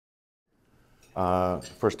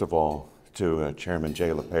First of all, to Chairman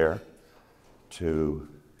Jay LaPere, to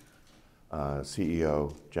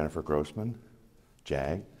CEO Jennifer Grossman,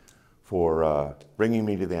 JAG, for bringing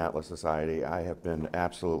me to the Atlas Society. I have been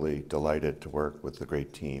absolutely delighted to work with the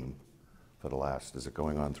great team for the last, is it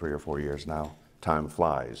going on 3 or 4 years now? Time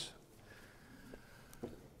flies.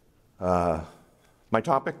 My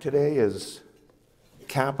topic today is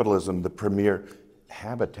capitalism, the premier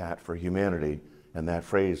habitat for humanity. And that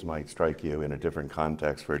phrase might strike you in a different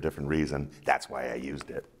context for a different reason. That's why I used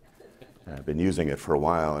it. I've been using it for a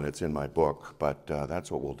while and it's in my book, but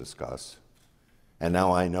that's what we'll discuss. And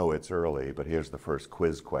now I know it's early, but here's the first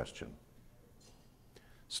quiz question.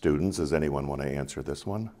 Students, does anyone want to answer this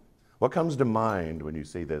one? What comes to mind when you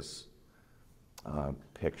see this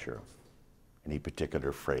picture? Any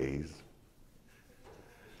particular phrase?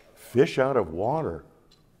 Fish out of water.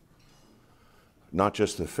 Not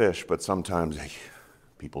just the fish, but sometimes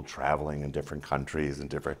people traveling in different countries and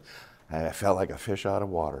different, I felt like a fish out of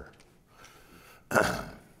water.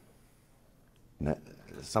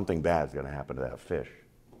 Something bad's going to happen to that fish,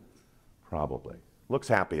 probably. Looks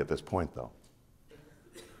happy at this point, though.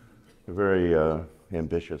 A very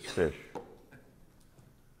ambitious fish.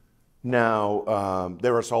 Now,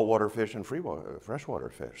 there are saltwater fish and freshwater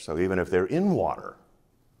fish, so even if they're in water,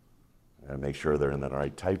 make sure they're in the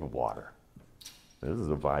right type of water. This is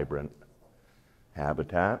a vibrant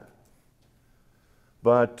habitat.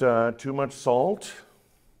 But too much salt,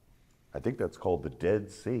 I think that's called the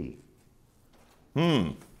Dead Sea.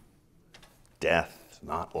 Death,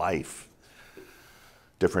 not life.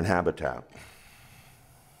 Different habitat.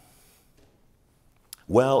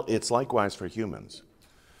 Well, it's likewise for humans.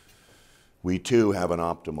 We too have an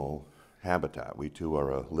optimal habitat. We too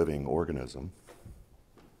are a living organism.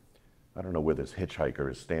 I don't know where this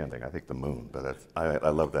hitchhiker is standing. I think the moon, but I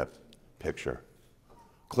love that picture.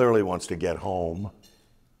 Clearly wants to get home.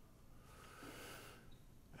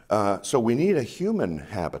 So we need a human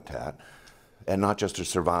habitat, and not just to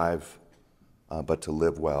survive, but to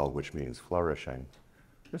live well, which means flourishing.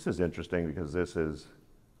 This is interesting because this is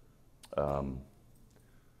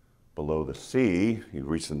below the sea. You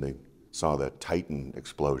recently saw the Titan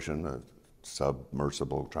explosion, a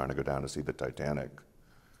submersible trying to go down to see the Titanic.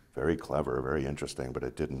 Very clever, very interesting, but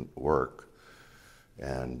it didn't work.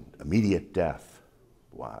 And immediate death.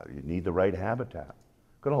 Wow, you need the right habitat.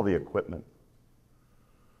 Look at all the equipment.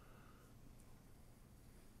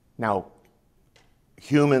 Now,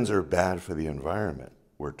 humans are bad for the environment,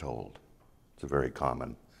 we're told. It's a very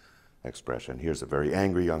common expression. Here's a very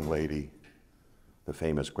angry young lady, the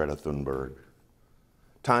famous Greta Thunberg.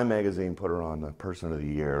 Time magazine put her on the Person of the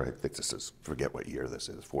Year. I think this is, forget what year this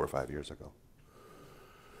is, 4 or 5 years ago.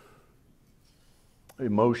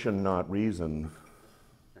 Emotion, not reason.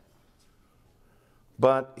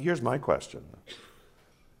 But here's my question.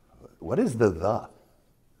 What is the?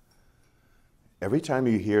 Every time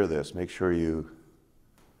you hear this, make sure you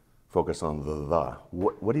focus on the.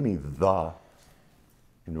 What do you mean the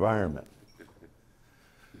environment?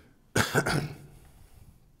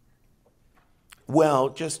 Well,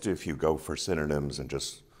 just if you go for synonyms and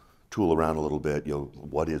just tool around a little bit,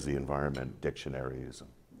 what is the environment? Dictionaries.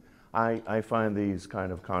 I find these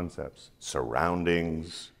kind of concepts,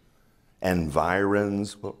 surroundings,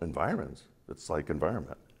 environs, well, environs, it's like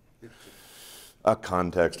environment. A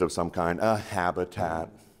context of some kind, a habitat,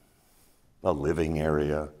 a living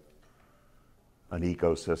area, an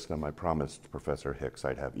ecosystem. I promised Professor Hicks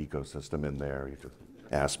I'd have ecosystem in there. He just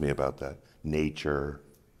asked me about that. Nature.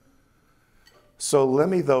 So let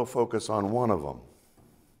me, though, focus on one of them,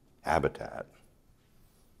 habitat.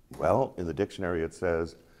 Well, in the dictionary it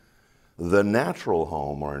says, the natural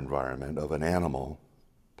home or environment of an animal,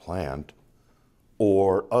 plant,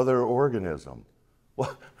 or other organism.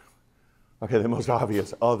 Well, okay, the most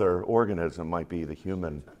obvious other organism might be the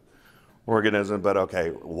human organism, but okay,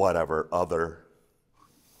 whatever, other.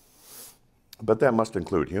 But that must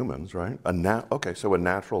include humans, right? Okay, so a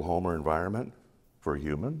natural home or environment for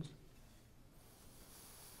humans?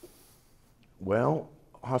 Well,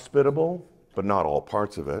 hospitable, but not all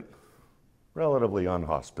parts of it. Relatively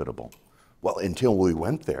unhospitable. Well, until we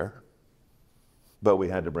went there, but we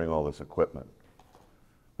had to bring all this equipment.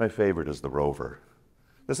 My favorite is the rover.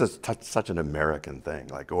 This is such an American thing,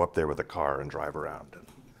 like go up there with a car and drive around and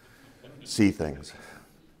see things.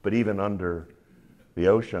 But even under the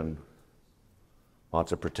ocean,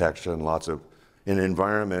 lots of protection, lots of an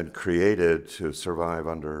environment created to survive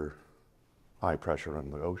under high pressure in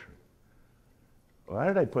the ocean. Why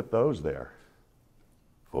did I put those there?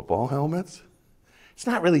 Football helmets? It's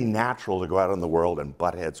not really natural to go out in the world and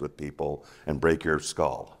butt heads with people and break your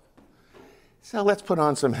skull. So let's put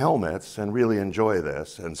on some helmets and really enjoy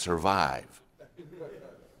this and survive.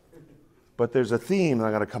 But there's a theme that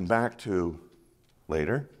I'm going to come back to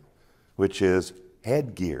later, which is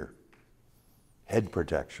headgear, head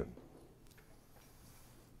protection.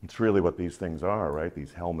 It's really what these things are, right?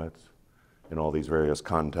 These helmets in all these various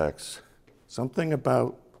contexts. Something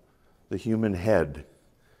about the human head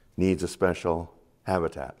needs a special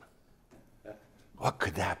habitat. What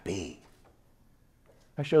could that be?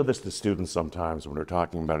 I show this to students sometimes when we're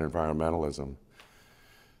talking about environmentalism.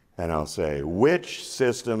 And I'll say, which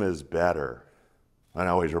system is better? And I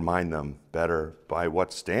always remind them, better by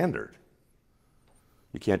what standard?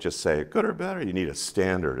 You can't just say good or better. You need a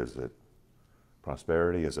standard. Is it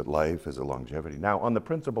prosperity? Is it life? Is it longevity? Now, on the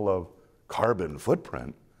principle of carbon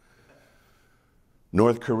footprint,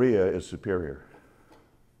 North Korea is superior.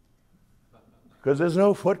 Because there's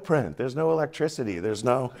no footprint, there's no electricity,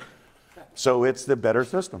 so it's the better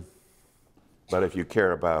system. But if you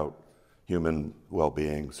care about human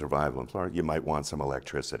well-being, survival, and flourishing, you might want some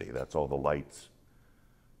electricity. That's all the lights.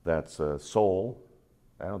 That's Seoul.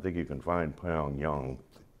 I don't think you can find Pyongyang,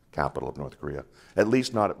 capital of North Korea. At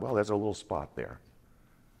least not, well, there's a little spot there.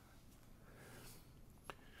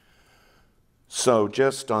 So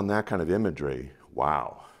just on that kind of imagery,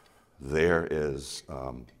 wow, there is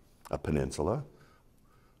a peninsula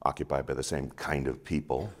occupied by the same kind of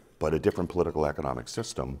people, but a different political economic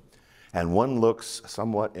system, and one looks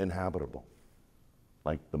somewhat inhabitable,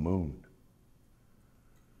 like the moon.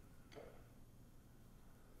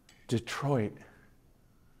 Detroit,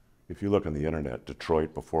 if you look on the internet,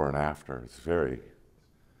 Detroit before and after, it's very,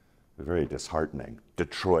 very disheartening.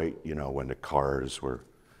 Detroit, you know, when the cars were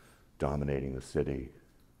dominating the city.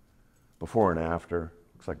 Before and after,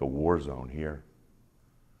 looks like a war zone here.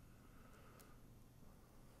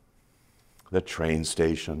 The train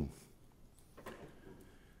station,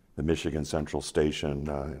 the Michigan Central Station in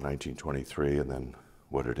 1923, and then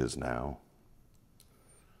what it is now.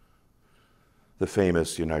 The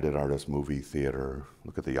famous United Artists movie theater,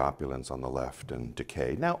 look at the opulence on the left and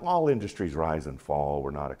decay. Now, all industries rise and fall.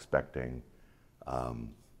 We're not expecting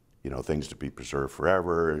things to be preserved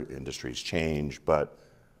forever. Industries change, but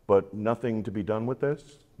nothing to be done with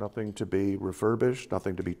this, nothing to be refurbished,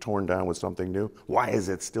 nothing to be torn down with something new. Why is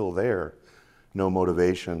it still there? No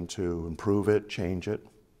motivation to improve it, change it.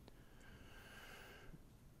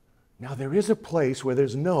 Now, there is a place where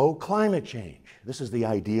there's no climate change. This is the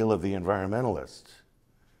ideal of the environmentalists.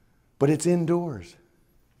 But it's indoors.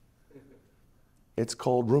 It's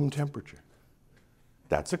called room temperature.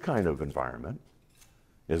 That's a kind of environment,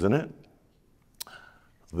 isn't it?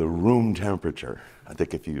 The room temperature. I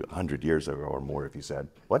think 100 years ago or more, if you said,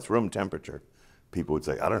 what's room temperature? People would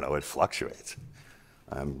say, I don't know, it fluctuates.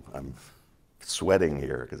 I'm sweating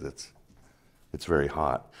here because it's very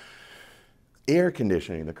hot. Air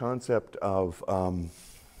conditioning, the concept of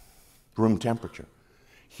room temperature.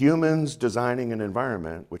 Humans designing an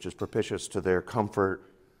environment which is propitious to their comfort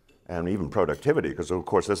and even productivity, because of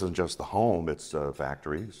course this isn't just the home, it's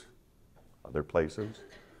factories, other places.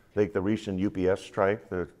 I think the recent UPS strike,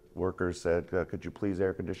 the workers said, could you please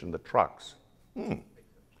air condition the trucks?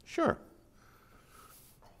 Sure.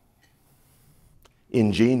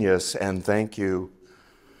 Ingenious, and thank you,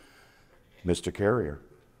 Mr. Carrier,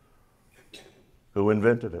 who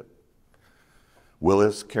invented it.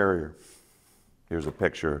 Willis Carrier. Here's a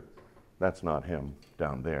picture. That's not him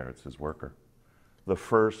down there, it's his worker. The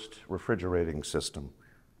first refrigerating system.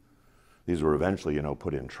 These were eventually,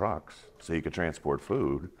 put in trucks so you could transport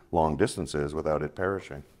food long distances without it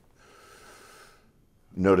perishing.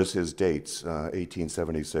 Notice his dates,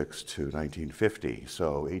 1876 to 1950.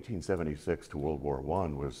 So 1876 to World War I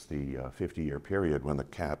was the 50-year period when the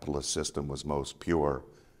capitalist system was most pure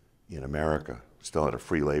in America. Still had a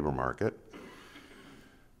free labor market,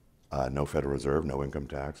 no Federal Reserve, no income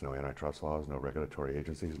tax, no antitrust laws, no regulatory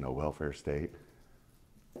agencies, no welfare state.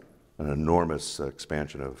 An enormous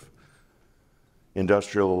expansion of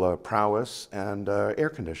industrial prowess and air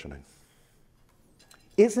conditioning.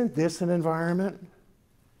 Isn't this an environment?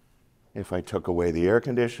 If I took away the air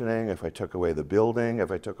conditioning, if I took away the building,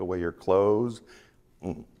 if I took away your clothes,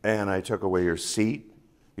 and I took away your seat,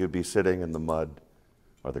 you'd be sitting in the mud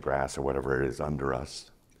or the grass or whatever it is under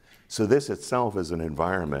us. So this itself is an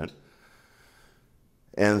environment.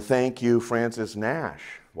 And thank you, Francis Nash.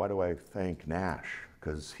 Why do I thank Nash?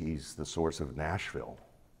 Because he's the source of Nashville.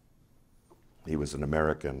 He was an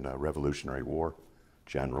American Revolutionary War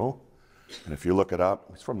general. And if you look it up,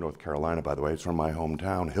 he's from North Carolina, by the way. It's from my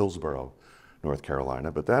hometown, Hillsborough, North Carolina.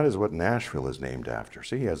 But that is what Nashville is named after.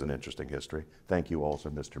 See, he has an interesting history. Thank you also,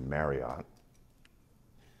 Mr. Marriott,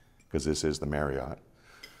 because this is the Marriott.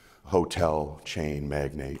 hotel chain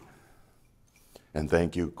magnate. And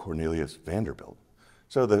thank you, Cornelius Vanderbilt.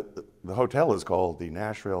 So the hotel is called the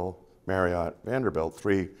Nashville Marriott Vanderbilt,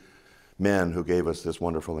 3 men who gave us this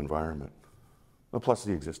wonderful environment, well, plus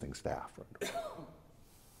the existing staff.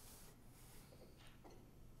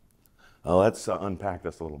 Let's unpack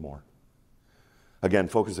this a little more. Again,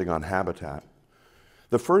 focusing on habitat.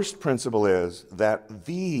 The first principle is that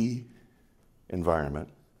the environment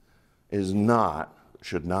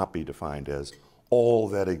should not be defined as all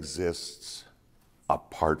that exists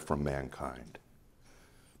apart from mankind.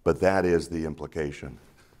 But that is the implication.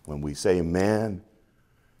 When we say man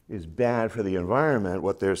is bad for the environment,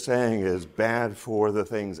 what they're saying is bad for the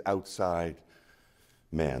things outside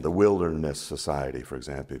man. The wilderness society, for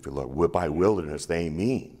example, if you look, by wilderness they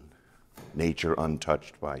mean nature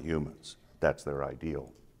untouched by humans. That's their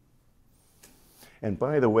ideal. And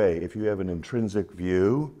by the way, if you have an intrinsic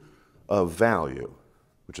view of value,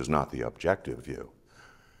 which is not the objective view,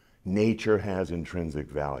 nature has intrinsic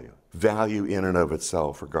value. Value in and of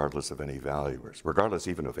itself, regardless of any valuers, regardless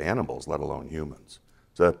even of animals, let alone humans.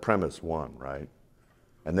 So that's premise 1, right?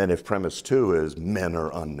 And then if premise 2 is men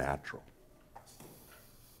are unnatural,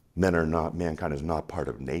 mankind is not part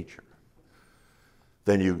of nature,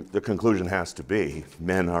 then the conclusion has to be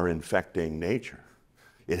men are infecting nature.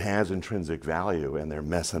 It has intrinsic value and they're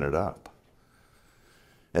messing it up.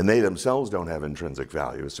 And they themselves don't have intrinsic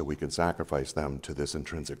value, so we can sacrifice them to this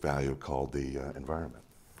intrinsic value called the environment.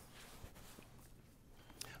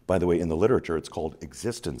 By the way, in the literature, it's called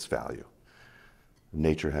existence value.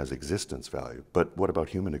 Nature has existence value, but what about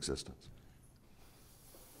human existence?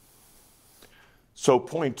 So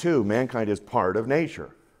point 2, mankind is part of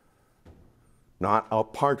nature. Not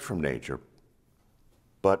apart from nature,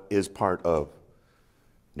 but is part of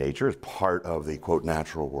nature, is part of the, quote,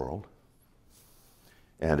 natural world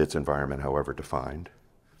and its environment, however defined.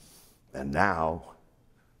 And now,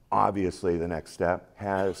 obviously, the next step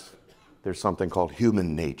there's something called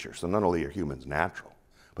human nature. So not only are humans natural,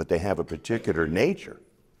 but they have a particular nature,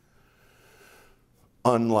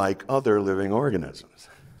 unlike other living organisms.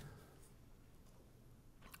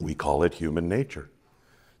 We call it human nature.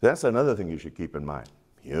 That's another thing you should keep in mind.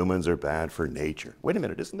 Humans are bad for nature. Wait a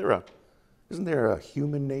minute, isn't there a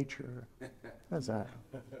human nature? How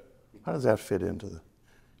does that fit into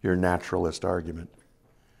your naturalist argument?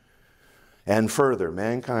 And further,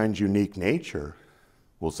 mankind's unique nature,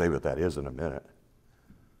 we'll say what that is in a minute,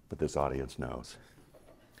 but this audience knows,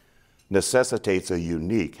 necessitates a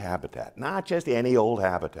unique habitat. Not just any old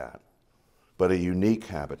habitat, but a unique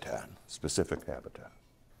habitat, specific habitat.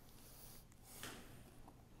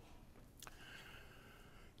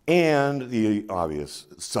 And the obvious,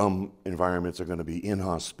 some environments are going to be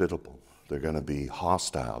inhospitable. They're going to be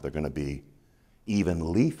hostile. They're going to be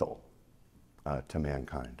even lethal to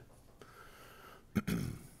mankind. I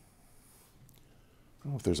don't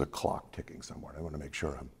know if there's a clock ticking somewhere. I want to make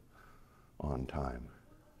sure I'm on time.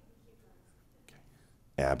 Okay.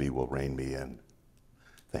 Abby will rein me in.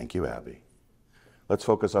 Thank you, Abby. Let's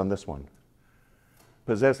focus on this one.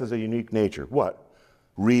 Possesses a unique nature. What?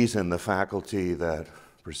 Reason, the faculty that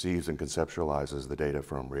perceives and conceptualizes the data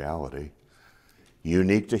from reality,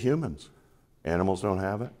 unique to humans. Animals don't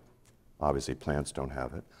have it. Obviously, plants don't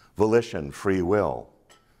have it. Volition, free will.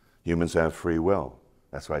 Humans have free will.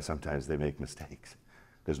 That's why sometimes they make mistakes.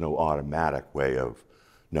 There's no automatic way of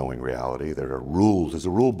knowing reality. There are rules. There's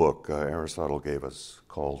a rule book Aristotle gave us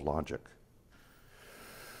called logic.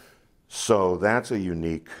 So that's a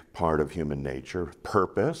unique part of human nature.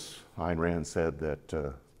 Purpose. Ayn Rand said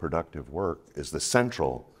that productive work is the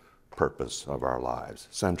central purpose of our lives.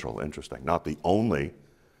 Central, interesting. Not the only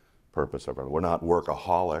purpose of our lives. We're not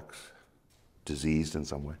workaholics, diseased in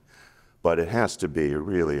some way. But it has to be a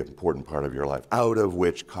really important part of your life, out of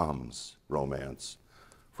which comes romance,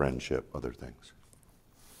 friendship, other things.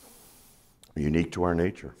 Unique to our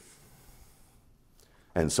nature.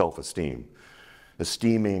 And self-esteem.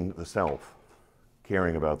 Esteeming the self,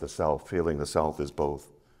 caring about the self, feeling the self is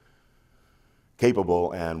both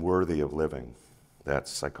capable and worthy of living.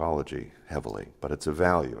 That's psychology heavily, but it's a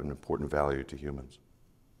value, an important value to humans.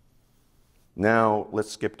 Now,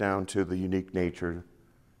 let's skip down to the unique nature,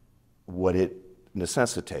 what it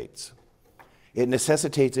necessitates. It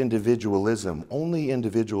necessitates individualism. Only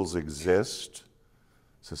individuals exist.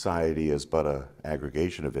 Society is but an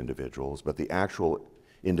aggregation of individuals, but the actual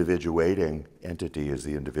individuating entity is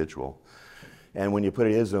the individual. And when you put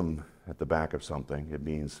ism at the back of something, it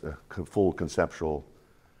means a full conceptual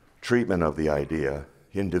treatment of the idea,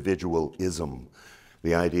 individualism,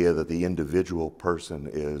 the idea that the individual person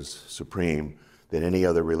is supreme, that any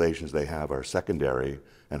other relations they have are secondary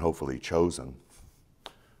and hopefully chosen.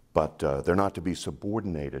 but they're not to be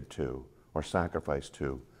subordinated to or sacrificed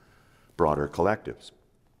to broader collectives.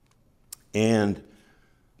 And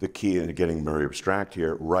the key in getting very abstract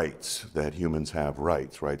here, rights, that humans have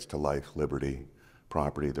rights, rights to life, liberty,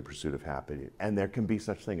 property, the pursuit of happiness. And there can be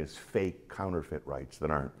such thing as fake counterfeit rights that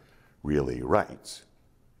aren't really rights.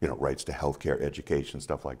 You know, rights to healthcare, education,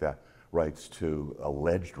 stuff like that. Rights to,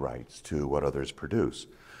 alleged rights to what others produce.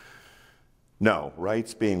 No,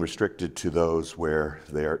 rights being restricted to those where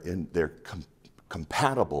they're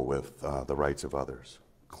compatible with the rights of others.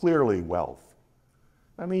 Clearly wealth.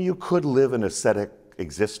 I mean, you could live an ascetic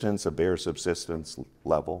existence, a bare subsistence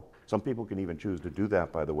level. Some people can even choose to do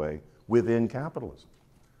that, by the way, within capitalism.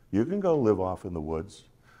 You can go live off in the woods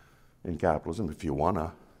in capitalism if you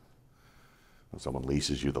wanna. Someone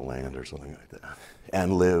leases you the land or something like that,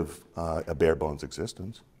 and live a bare bones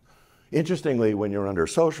existence. Interestingly, when you're under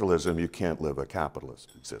socialism, you can't live a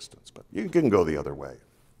capitalist existence, but you can go the other way.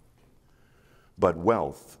 But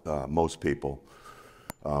wealth, most people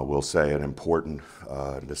will say an important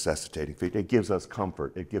necessitating feature. It gives us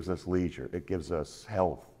comfort, it gives us leisure, it gives us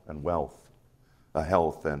health and wealth,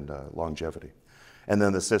 health and longevity. And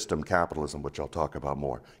then the system, capitalism, which I'll talk about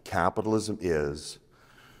more. Capitalism is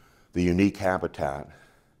the unique habitat,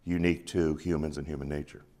 unique to humans and human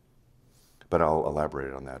nature. But I'll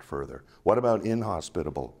elaborate on that further. What about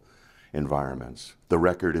inhospitable environments? The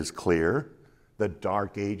record is clear. The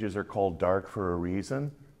dark ages are called dark for a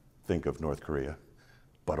reason. Think of North Korea,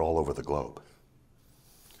 but all over the globe.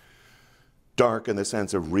 Dark in the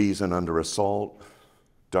sense of reason under assault.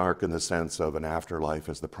 Dark in the sense of an afterlife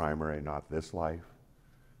as the primary, not this life.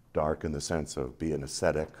 Dark in the sense of be an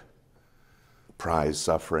ascetic, prize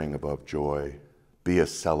suffering above joy, be a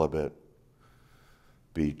celibate,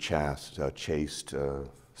 be chaste,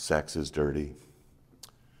 sex is dirty.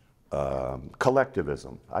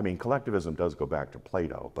 Collectivism. I mean, collectivism does go back to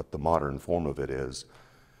Plato, but the modern form of it is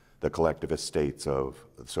the collectivist states of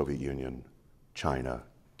the Soviet Union, China,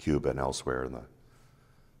 Cuba, and elsewhere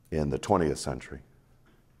in the 20th century.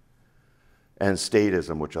 And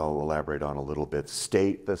statism, which I'll elaborate on a little bit,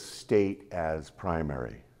 the state as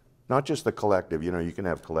primary. Not just the collective. You know, you can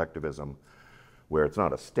have collectivism where it's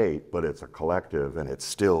not a state, but it's a collective, and it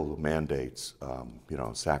still mandates, you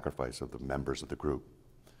know, sacrifice of the members of the group.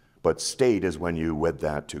 But state is when you wed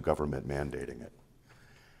that to government mandating it.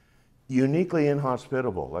 Uniquely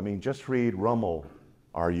inhospitable. I mean, just read Rummel,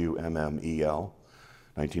 R-U-M-M-E-L,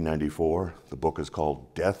 1994. The book is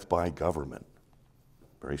called Death by Government.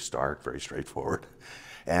 Very stark, very straightforward.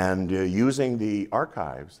 And using the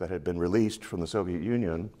archives that had been released from the Soviet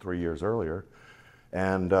Union 3 years earlier,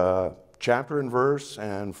 and chapter and verse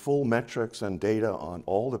and full metrics and data on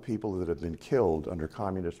all the people that have been killed under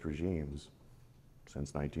communist regimes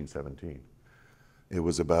since 1917. It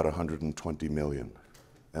was about 120 million.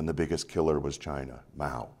 And the biggest killer was China,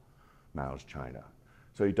 Mao's China.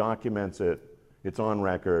 So he documents it, it's on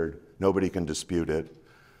record, nobody can dispute it.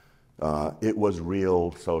 It was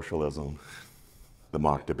real socialism, the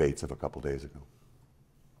mock debates of a couple days ago.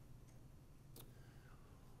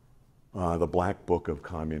 The Black Book of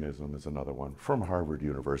Communism is another one from Harvard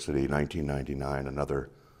University, 1999, another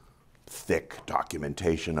thick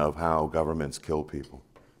documentation of how governments kill people.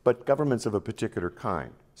 But governments of a particular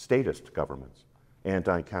kind, statist governments,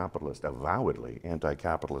 anti-capitalist, avowedly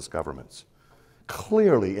anti-capitalist governments,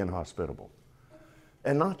 clearly inhospitable.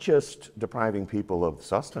 And not just depriving people of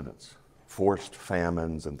sustenance, forced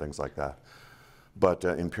famines and things like that, but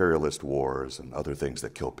imperialist wars and other things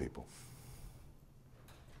that kill people.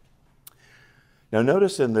 Now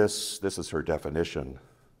notice in this is her definition,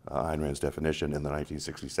 Ayn Rand's definition in the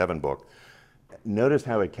 1967 book. Notice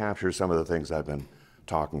how it captures some of the things I've been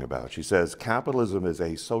talking about. She says, capitalism is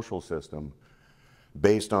a social system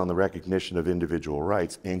based on the recognition of individual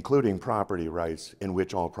rights, including property rights in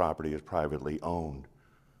which all property is privately owned,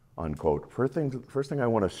 unquote. First thing I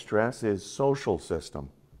want to stress is social system.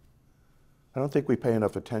 I don't think we pay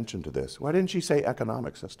enough attention to this. Why didn't she say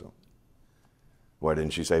economic system? Why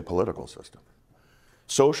didn't she say political system?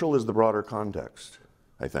 Social is the broader context,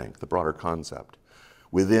 I think, the broader concept.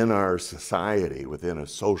 Within our society, within a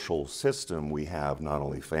social system, we have not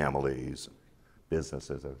only families,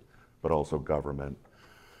 businesses, but also government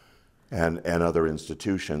and other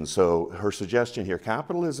institutions. So her suggestion here,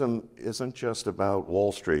 capitalism isn't just about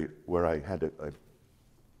Wall Street, where I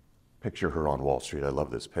picture her on Wall Street. I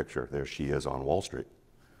love this picture. There she is on Wall Street.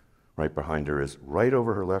 Right behind her is, right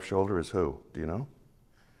over her left shoulder is who? Do you know?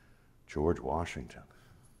 George Washington.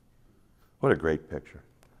 What a great picture.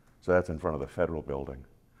 So that's in front of the Federal Building.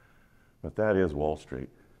 But that is Wall Street.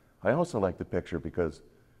 I also like the picture because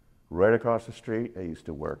right across the street, I used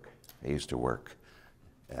to work.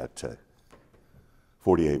 at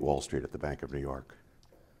 48 Wall Street at the Bank of New York,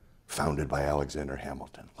 founded by Alexander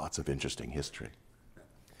Hamilton. Lots of interesting history.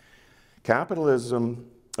 Capitalism,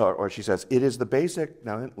 or she says, it is the basic,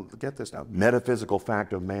 now get this now, metaphysical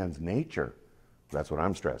fact of man's nature. That's what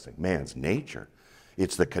I'm stressing, man's nature.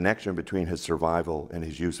 It's the connection between his survival and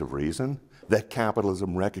his use of reason that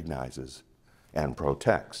capitalism recognizes and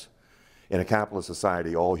protects. In a capitalist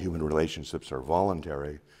society, all human relationships are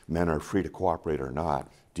voluntary. Men are free to cooperate or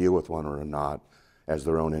not, deal with one or not, as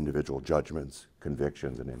their own individual judgments,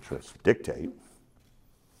 convictions, and interests dictate.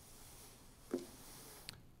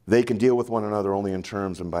 They can deal with one another only in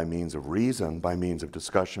terms and by means of reason, by means of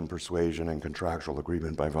discussion, persuasion, and contractual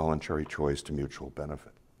agreement by voluntary choice to mutual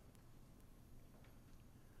benefit.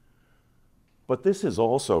 But this is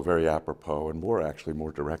also very apropos, and actually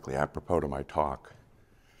more directly apropos to my talk.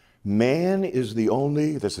 Man is the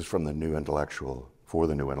only, this is from the New Intellectual, for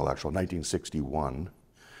the New Intellectual, 1961.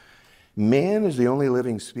 Man is the only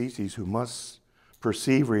living species who must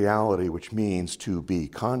perceive reality, which means to be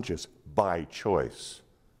conscious by choice.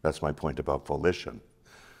 That's my point about volition.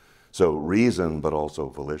 So reason, but also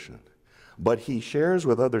volition. But he shares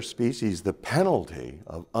with other species the penalty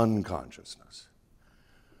of unconsciousness,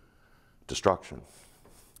 destruction.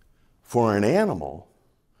 For an animal,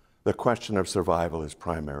 the question of survival is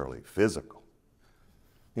primarily physical.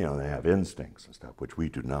 You know, they have instincts and stuff, which we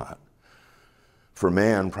do not. For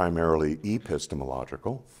man, primarily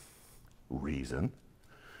epistemological, reason.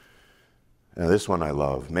 Now this one I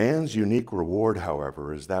love. Man's unique reward,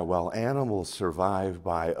 however, is that while animals survive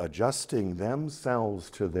by adjusting themselves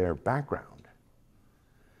to their background,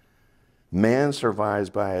 man survives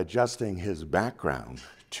by adjusting his background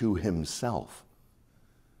to himself.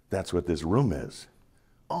 That's what this room is.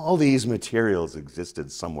 All these materials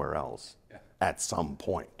existed somewhere else at some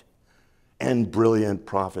point. And brilliant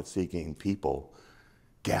profit-seeking people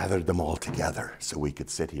gathered them all together so we could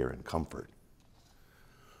sit here in comfort.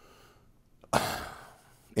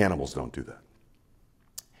 Animals don't do that.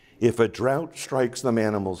 If a drought strikes them,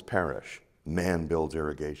 animals perish. Man builds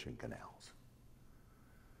irrigation canals.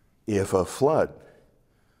 If a flood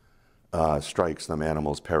strikes them,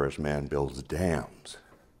 animals perish. Man builds dams.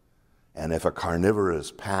 And if a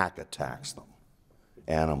carnivorous pack attacks them,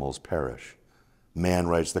 animals perish. Man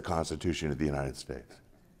writes the Constitution of the United States.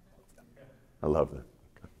 I love that.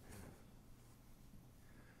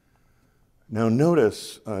 Now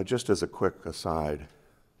notice, just as a quick aside,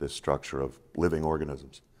 this structure of living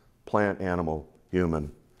organisms. Plant, animal,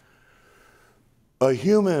 human. A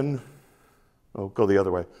human, go the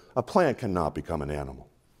other way. A plant cannot become an animal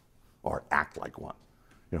or act like one.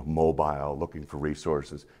 You know, mobile, looking for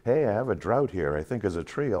resources. Hey, I have a drought here. I think as a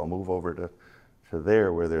tree, I'll move over to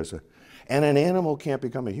there where there's a... And an animal can't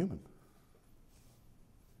become a human.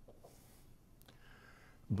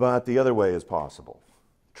 But the other way is possible,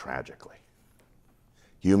 tragically.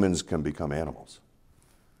 Humans can become animals.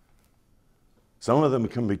 Some of them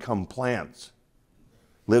can become plants,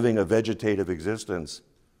 living a vegetative existence.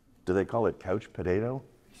 Do they call it couch potato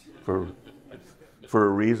for a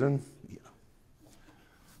reason? Yeah.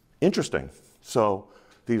 Interesting. So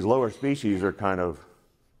these lower species are kind of,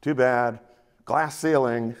 too bad, glass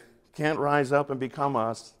ceiling, can't rise up and become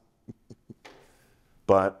us.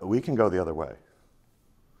 But we can go the other way.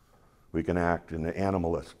 We can act in an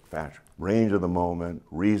animalistic fashion. Range of the moment,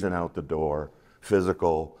 reason out the door,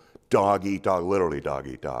 physical, dog eat dog, literally dog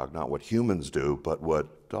eat dog. Not what humans do, but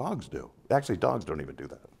what dogs do. Actually, dogs don't even do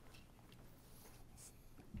that.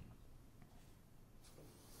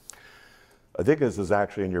 I think this is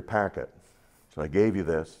actually in your packet. So I gave you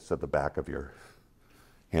this, it's at the back of your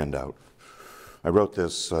handout. I wrote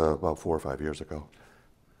this about 4 or 5 years ago.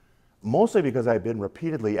 Mostly because I've been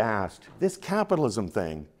repeatedly asked, this capitalism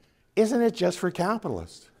thing, isn't it just for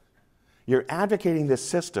capitalists? You're advocating this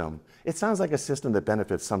system. It sounds like a system that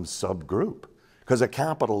benefits some subgroup, because a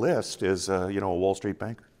capitalist is, a Wall Street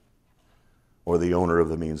banker or the owner of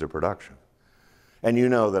the means of production. And you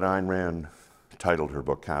know that Ayn Rand titled her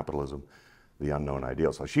book Capitalism, The Unknown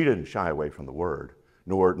Ideal. So she didn't shy away from the word,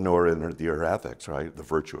 nor in her ethics, right? The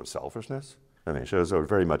virtue of selfishness. I mean, she was a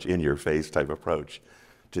very much in-your-face type approach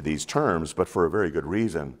to these terms, but for a very good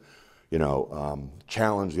reason.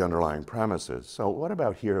 Challenge the underlying premises. So what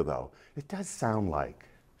about here, though? It does sound like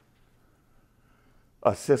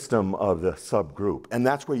a system of the subgroup. And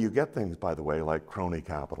that's where you get things, by the way, like crony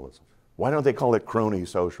capitalism. Why don't they call it crony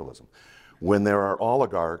socialism? When there are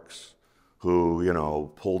oligarchs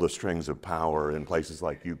who, pull the strings of power in places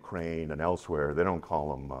like Ukraine and elsewhere, they don't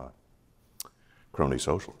call them crony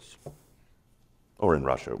socialists. Or in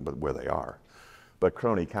Russia, but where they are. but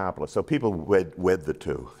crony capitalists. So people wed the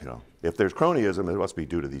two. You know, if there's cronyism, it must be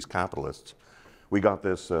due to these capitalists. We got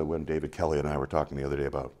this when David Kelly and I were talking the other day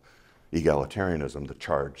about egalitarianism, the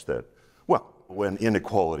charge that, well, when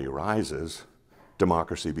inequality rises,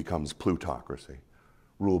 democracy becomes plutocracy.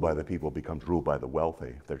 Rule by the people becomes rule by the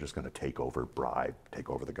wealthy. They're just going to take over, bribe, take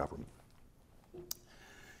over the government.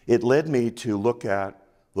 It led me to look at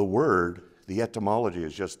the word. The etymology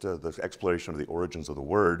is just the exploration of the origins of the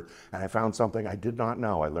word, and I found something I did not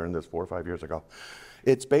know. I learned this 4 or 5 years ago.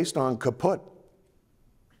 It's based on caput,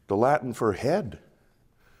 the Latin for head.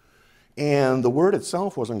 And the word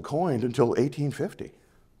itself wasn't coined until 1850.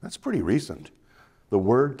 That's pretty recent. The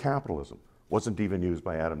word capitalism wasn't even used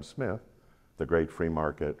by Adam Smith, the great free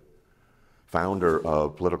market founder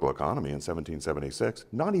of political economy in 1776,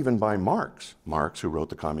 not even by Marx. Marx, who wrote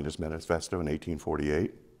the Communist Manifesto in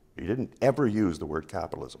 1848, he didn't ever use the word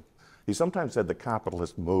capitalism. He sometimes said the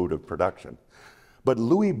capitalist mode of production. But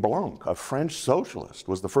Louis Blanc, a French socialist,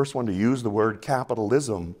 was the first one to use the word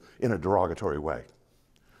capitalism in a derogatory way.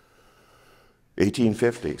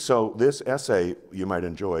 1850. So this essay, you might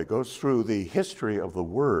enjoy, goes through the history of the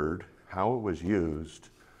word, how it was used,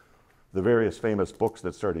 the various famous books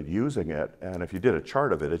that started using it, and if you did a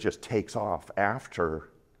chart of it, it just takes off after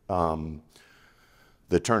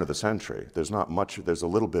the turn of the century. There's not much, there's a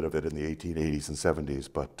little bit of it in the 1880s and 70s,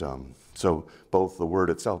 but so both the word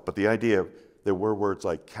itself, but the idea, there were words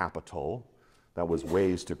like capital, that was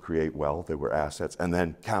ways to create wealth, they were assets, and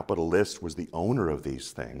then capitalist was the owner of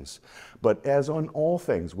these things. But as on all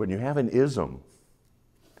things, when you have an ism,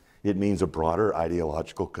 it means a broader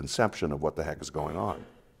ideological conception of what the heck is going on.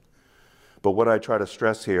 But what I try to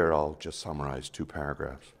stress here, I'll just summarize 2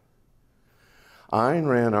 paragraphs. Ayn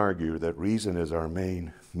Rand argued that reason is our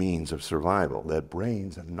main means of survival, that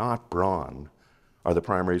brains and not brawn are the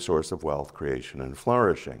primary source of wealth creation and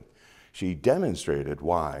flourishing. She demonstrated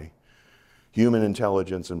why human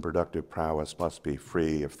intelligence and productive prowess must be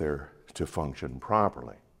free if they're to function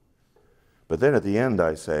properly. But then at the end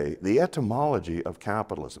I say, the etymology of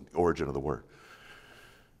capitalism, the origin of the word,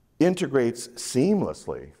 integrates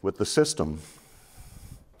seamlessly with the system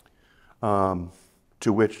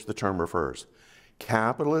to which the term refers.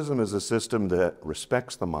 Capitalism is a system that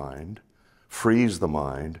respects the mind, frees the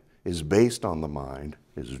mind, is based on the mind,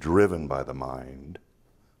 is driven by the mind,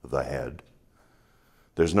 the head.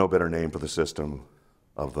 There's no better name for the system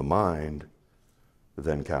of the mind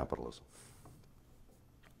than capitalism.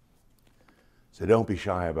 So don't be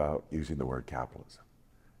shy about using the word capitalism,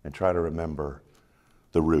 and try to remember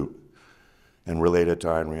the root and relate it to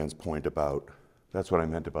Ayn Rand's point about, that's what I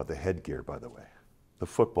meant about the headgear, by the way. The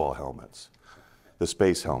football helmets, the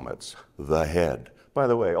space helmets, the head. By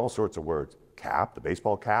the way, all sorts of words. Cap, the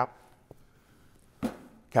baseball cap.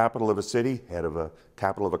 Capital of a city, head of a,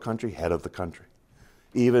 capital of a country, head of the country.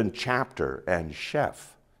 Even chapter and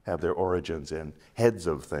chef have their origins in heads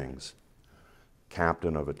of things.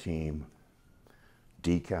 Captain of a team,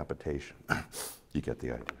 decapitation. You get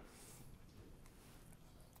the idea.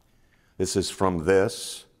 This is from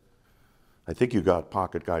this. I think you got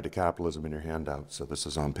Pocket Guide to Capitalism in your handout, so this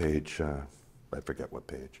is on page, I forget what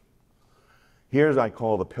page. Here's, I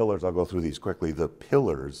call the pillars, I'll go through these quickly, the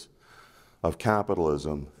pillars of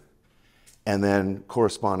capitalism, and then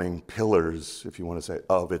corresponding pillars, if you want to say,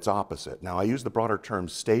 of its opposite. Now, I use the broader term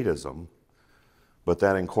statism, but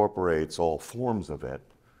that incorporates all forms of it,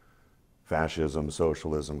 fascism,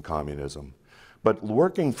 socialism, communism. But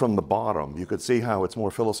working from the bottom, you could see how it's more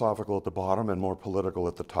philosophical at the bottom and more political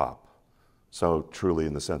at the top. So truly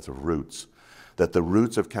in the sense of roots, that the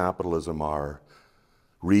roots of capitalism are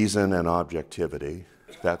reason and objectivity.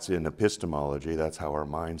 That's in epistemology, that's how our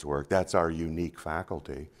minds work, that's our unique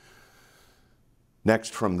faculty.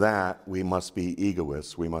 Next from that, we must be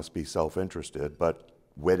egoists, we must be self-interested, but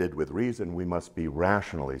wedded with reason, we must be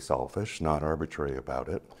rationally selfish, not arbitrary about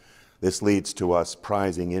it. This leads to us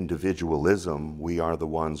prizing individualism. We are the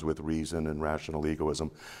ones with reason and rational egoism.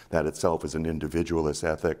 That itself is an individualist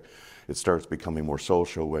ethic. It starts becoming more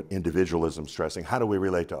social when individualism stressing, how do we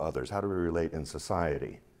relate to others? How do we relate in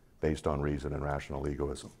society based on reason and rational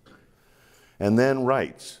egoism? And then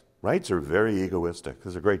rights. Rights are very egoistic.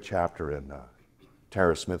 There's a great chapter in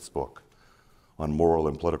Tara Smith's book on moral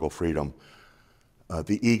and political freedom.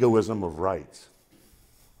 The egoism of rights.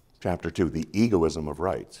 Chapter 2, the egoism of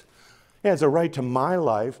rights. Yeah, it's a right to my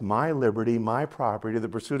life, my liberty, my property, the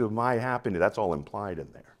pursuit of my happiness. That's all implied in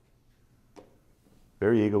there.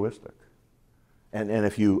 Very egoistic. And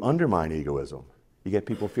if you undermine egoism, you get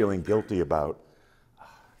people feeling guilty about,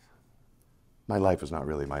 my life is not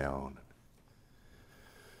really my own.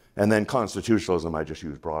 And then constitutionalism I just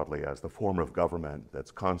use broadly as the form of government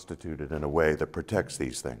that's constituted in a way that protects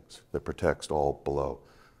these things, that protects all below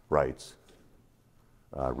rights,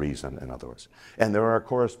 reason, in other words. And there are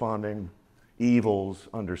corresponding evils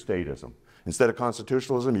under statism. Instead of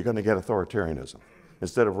constitutionalism, you're going to get authoritarianism.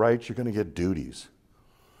 Instead of rights, you're going to get duties.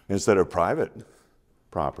 Instead of private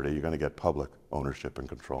property, you're going to get public ownership and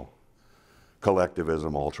control.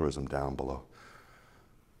 Collectivism, altruism down below.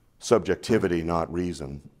 Subjectivity, not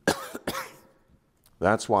reason.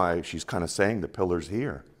 That's why she's kind of saying the pillars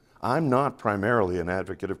here. I'm not primarily an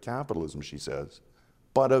advocate of capitalism, she says,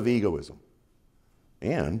 but of egoism.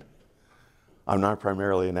 And I'm not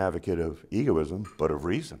primarily an advocate of egoism, but of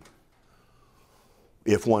reason.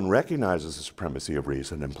 If one recognizes the supremacy of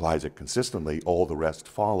reason and applies it consistently, all the rest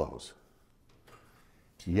follows.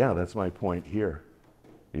 Yeah, that's my point here.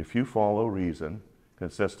 If you follow reason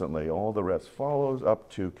consistently, all the rest follows up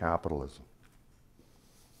to capitalism.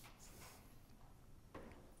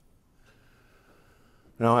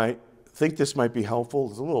 Now, I think this might be helpful.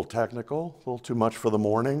 It's a little technical, a little too much for the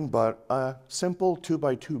morning, but a simple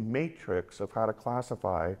 2x2 matrix of how to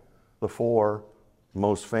classify the 4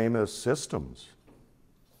 most famous systems,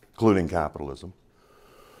 including capitalism.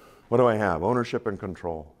 What do I have? Ownership and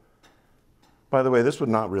control. By the way, this would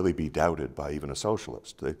not really be doubted by even a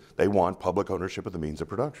socialist. They want public ownership of the means of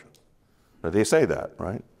production. They say that,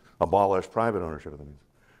 right? Abolish private ownership of the means.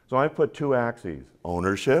 So I put 2 axes,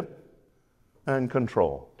 ownership and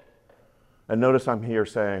control. And notice I'm here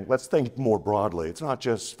saying, let's think more broadly. It's not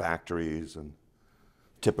just factories and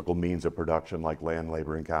typical means of production like land,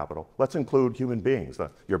 labor, and capital. Let's include human beings,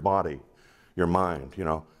 your body, your mind, you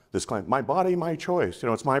know, this claim, my body, my choice, you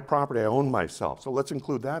know, it's my property, I own myself. So let's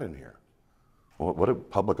include that in here. Well, what is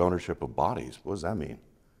public ownership of bodies? What does that mean?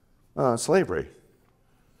 Slavery.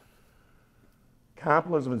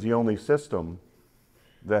 Capitalism is the only system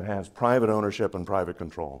that has private ownership and private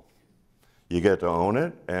control. You get to own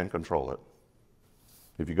it and control it.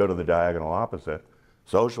 If you go to the diagonal opposite,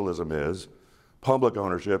 socialism is public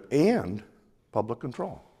ownership and public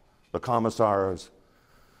control. The commissars,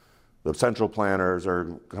 the central planners are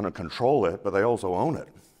going to control it, but they also own it.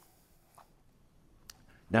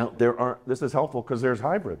 Now, this is helpful because there's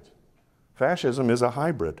hybrids. Fascism is a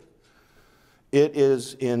hybrid. It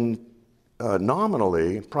is in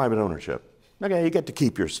nominally private ownership. Okay, you get to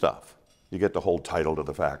keep your stuff. You get to hold title to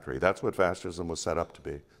the factory. That's what fascism was set up to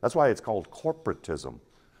be. That's why it's called corporatism.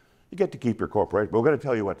 You get to keep your corporation, but we're going to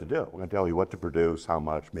tell you what to do. We're going to tell you what to produce, how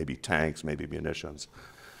much, maybe tanks, maybe munitions.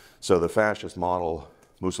 So the fascist model,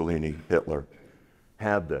 Mussolini, Hitler,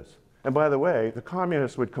 had this. And by the way, the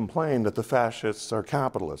communists would complain that the fascists are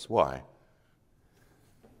capitalists. Why?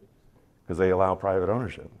 Because they allow private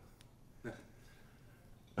ownership.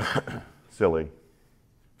 Silly.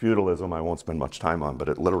 Feudalism, I won't spend much time on, but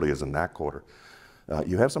it literally is in that quarter.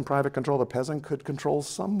 You have some private control. The peasant could control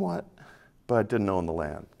somewhat, but didn't own the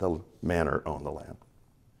land. The manor owned the land.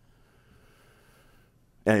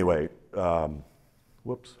 Anyway,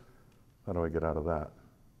 whoops. How do I get out of that?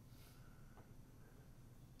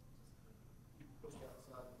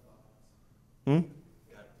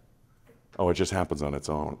 Oh, it just happens on its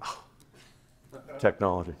own.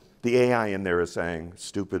 Technology. The AI in there is saying,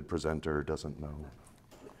 stupid presenter doesn't know.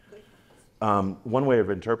 One way of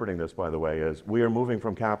interpreting this, by the way, is we are moving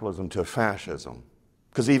from capitalism to fascism.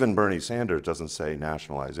 Because even Bernie Sanders doesn't say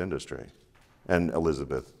nationalize industry, and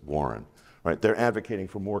Elizabeth Warren, right? They're advocating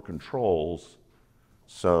for more controls.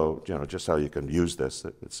 So, you know, just how you can use this,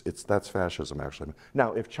 that's fascism, actually.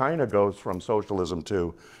 Now, if China goes from socialism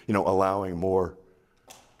to, you know, allowing more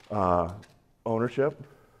ownership,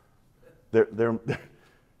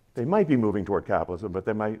 they might be moving toward capitalism, but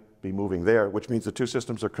they might be moving there, which means the 2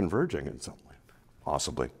 systems are converging in some way,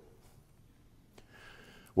 possibly.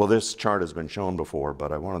 Well, this chart has been shown before,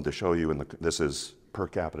 but I wanted to show you, this is per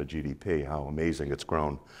capita GDP, how amazing it's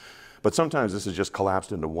grown. But sometimes this is just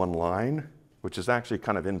collapsed into one line, which is actually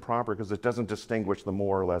kind of improper because it doesn't distinguish the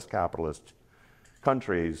more or less capitalist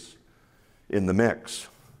countries in the mix.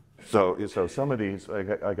 So some of these,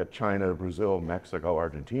 I got China, Brazil, Mexico,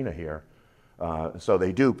 Argentina here. So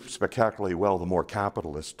they do spectacularly well the more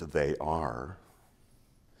capitalist they are.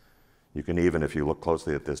 You can even, if you look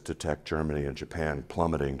closely at this, detect Germany and Japan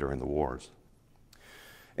plummeting during the wars.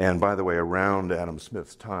 And by the way, around Adam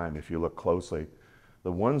Smith's time, if you look closely,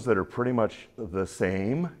 the ones that are pretty much the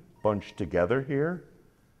same bunched together here,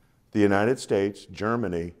 the United States,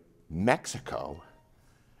 Germany, Mexico,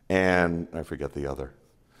 and I forget the other.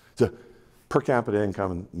 So per capita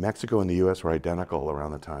income, Mexico and the US were identical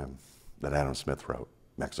around the time that Adam Smith wrote.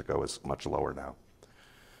 Mexico is much lower now.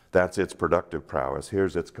 That's its productive prowess.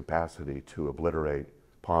 Here's its capacity to obliterate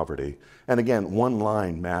poverty. And again, one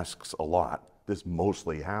line masks a lot. This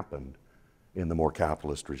mostly happened in the more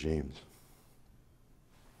capitalist regimes.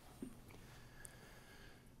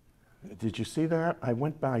 Did you see that? I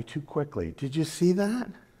went by too quickly. Did you see that?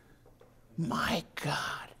 My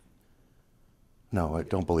God. No, I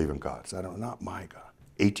don't believe in gods. Not my God.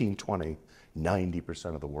 1820,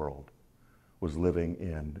 90% of the world was living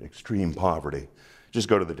in extreme poverty. Just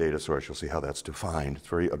go to the data source, you'll see how that's defined. It's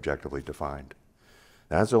very objectively defined.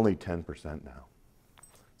 That's only 10% now.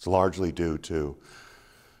 It's largely due to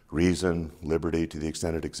reason, liberty to the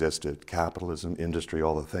extent it existed, capitalism, industry,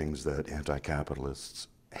 all the things that anti-capitalists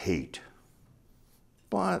hate.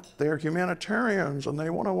 But they're humanitarians and they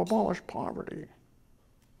want to abolish poverty.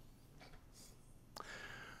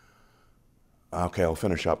 Okay, I'll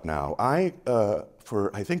finish up now.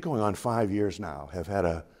 For I think going on 5 years now, have had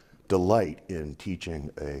a delight in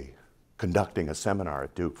conducting a seminar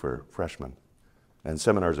at Duke for freshmen. And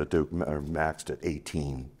seminars at Duke are maxed at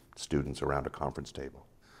 18 students around a conference table.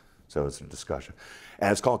 So it's a discussion.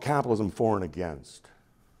 And it's called Capitalism For and Against.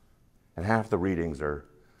 And half the readings are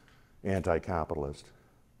anti-capitalist,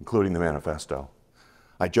 including the manifesto.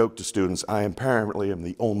 I joke to students, I apparently am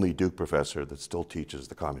the only Duke professor that still teaches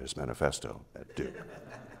the Communist Manifesto at Duke.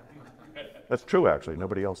 That's true, actually.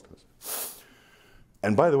 Nobody else does.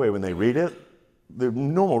 And by the way, when they read it, the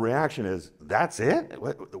normal reaction is, that's it?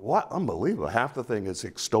 What? Unbelievable. Half the thing is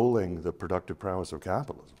extolling the productive prowess of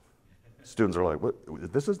capitalism. Students are like, what?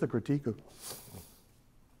 This is the critique of...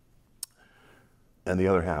 And the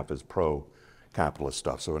other half is pro-capitalist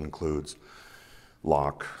stuff. So it includes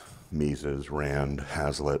Locke, Mises, Rand,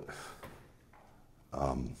 Hazlitt,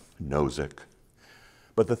 Nozick.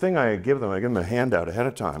 But the thing I give them a handout ahead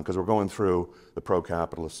of time because we're going through the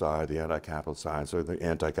pro-capitalist side, the anti-capitalist side, so the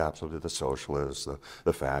anti-capitalist, the socialists,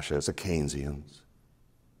 the fascists, the Keynesians,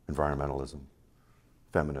 environmentalism,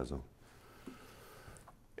 feminism.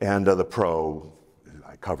 And the pro,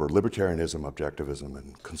 I cover libertarianism, objectivism,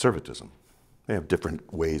 and conservatism. They have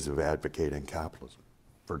different ways of advocating capitalism,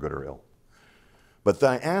 for good or ill. But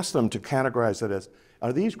I asked them to categorize it as,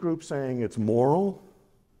 are these groups saying it's moral,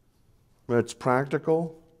 it's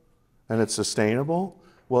practical, and it's sustainable?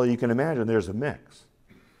 Well, you can imagine there's a mix.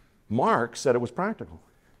 Marx said it was practical.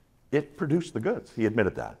 It produced the goods. He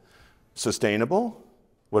admitted that. Sustainable?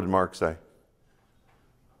 What did Marx say?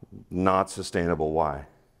 Not sustainable. Why?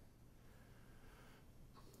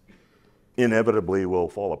 Inevitably will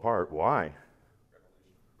fall apart. Why?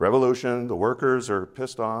 Revolution, the workers are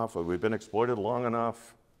pissed off, we've been exploited long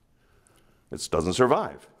enough. It doesn't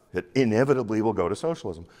survive. It inevitably will go to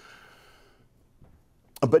socialism.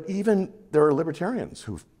 But even there are libertarians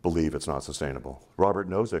who believe it's not sustainable. Robert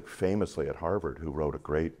Nozick, famously at Harvard, who wrote a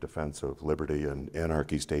great defense of liberty and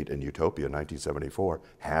anarchy, state, and utopia in 1974,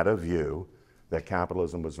 had a view that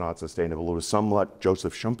capitalism was not sustainable. It was somewhat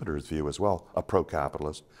Joseph Schumpeter's view as well, a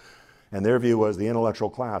pro-capitalist. And their view was the intellectual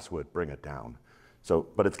class would bring it down. So,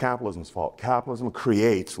 but it's capitalism's fault. Capitalism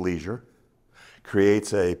creates leisure,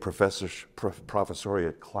 creates a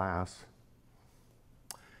professoriate class,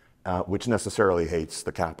 which necessarily hates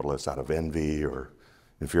the capitalists out of envy or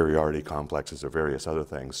inferiority complexes or various other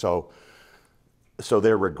things. So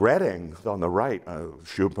they're regretting on the right,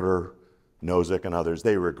 Schumpeter, Nozick, and others,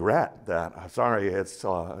 they regret that, sorry, it's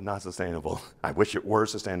not sustainable. I wish it were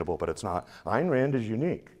sustainable, but it's not. Ayn Rand is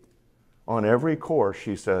unique. On every course,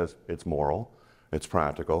 she says it's moral, it's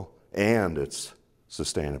practical, and it's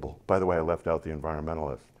sustainable. By the way, I left out the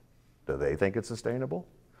environmentalists. Do they think it's sustainable?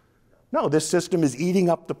 No, this system is eating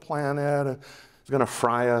up the planet. It's going to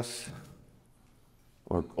fry us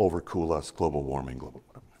or overcool us, global warming, global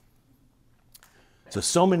warming.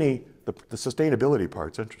 So many, the sustainability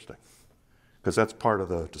part's interesting because that's part of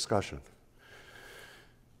the discussion.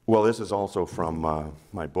 Well, this is also from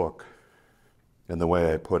my book. And the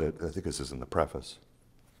way I put it, I think this is in the preface,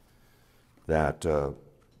 that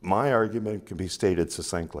my argument can be stated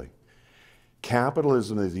succinctly.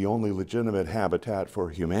 Capitalism is the only legitimate habitat for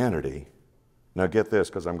humanity. Now get this,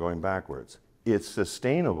 because I'm going backwards. It's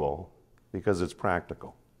sustainable because it's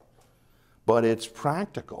practical. But it's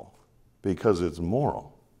practical because it's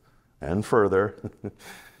moral. And further,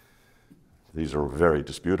 these are very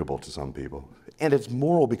disputable to some people. And it's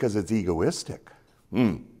moral because it's egoistic.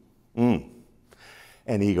 And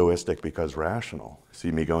egoistic because rational.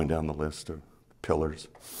 See me going down the list of pillars?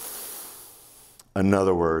 In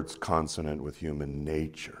other words, consonant with human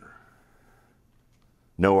nature.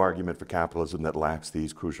 No argument for capitalism that lacks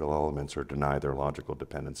these crucial elements or deny their logical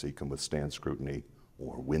dependency can withstand scrutiny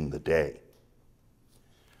or win the day.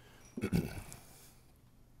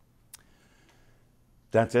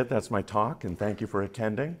 That's it. That's my talk, and thank you for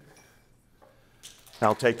attending.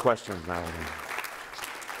 I'll take questions now.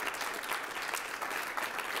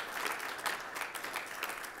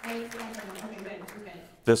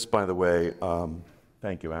 This, by the way,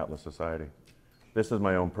 thank you, Atlas Society. This is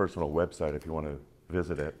my own personal website if you want to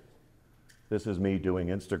visit it. This is me doing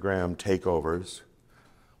Instagram takeovers.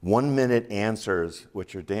 1 minute answers,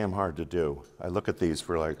 which are damn hard to do. I look at these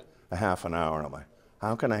for like a half an hour and I'm like,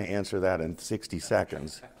 how can I answer that in 60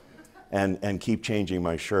 seconds and keep changing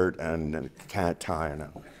my shirt and cat tie?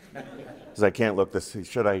 Because I can't look this,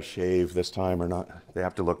 should I shave this time or not? They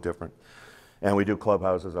have to look different. And we do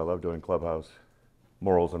clubhouses. I love doing clubhouse,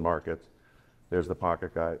 morals and markets. There's the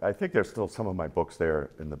pocket guide. I think there's still some of my books there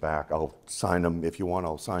in the back. I'll sign them if you want.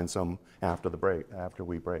 I'll sign some after the break, after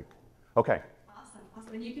we break. Okay. Awesome,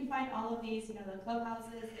 awesome. And you can find all of these, the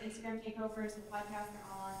clubhouses, the Instagram takeovers, the podcasts are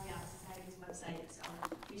all on the Atlas Society's website. So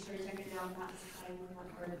be sure to check it out.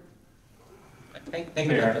 Thank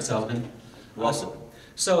you, Dr. Salsman. Awesome.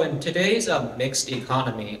 So in today's mixed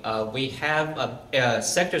economy, we have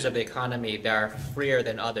sectors of the economy that are freer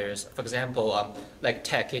than others. For example, like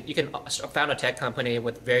tech. You can found a tech company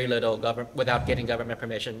with very little without getting government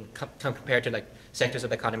permission, compared to like sectors of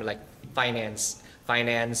the economy like finance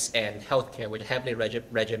and healthcare, which are heavily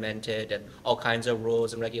regimented and all kinds of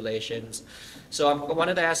rules and regulations. So I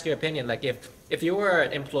wanted to ask your opinion, like if you were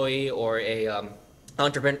an employee or a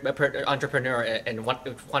entrepreneur and want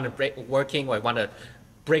to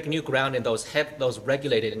break new ground in those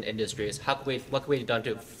regulated industries, what can we done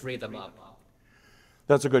to free them up?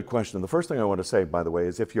 That's a good question. The first thing I want to say, by the way,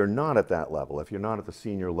 is if you're not at that level, if you're not at the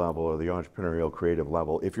senior level or the entrepreneurial creative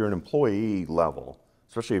level, if you're an employee level,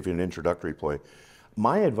 especially if you're an introductory employee,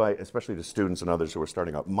 my advice, especially to students and others who are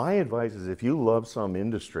starting up, my advice is if you love some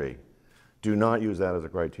industry, do not use that as a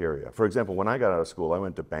criteria. For example, when I got out of school, I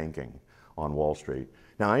went to banking on Wall Street.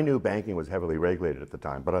 Now, I knew banking was heavily regulated at the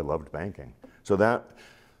time, but I loved banking. So that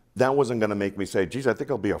wasn't going to make me say, geez, I think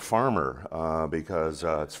I'll be a farmer because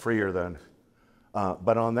it's freer than...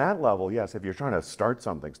 but on that level, yes, if you're trying to start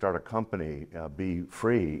something, start a company, be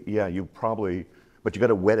free, yeah, you probably... But you got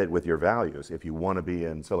to wet it with your values if you want to be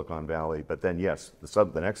in Silicon Valley. But then, yes,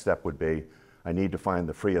 the next step would be, I need to find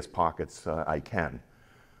the freest pockets I can.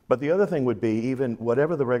 But the other thing would be, even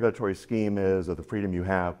whatever the regulatory scheme is or the freedom you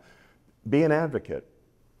have, be an advocate.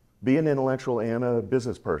 Be an intellectual and a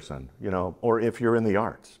business person, or if you're in the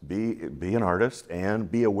arts, be an artist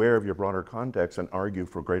and be aware of your broader context and argue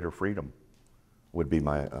for greater freedom would be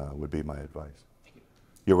my advice. Thank you.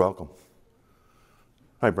 You're welcome.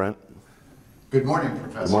 Hi, Brent. Good morning,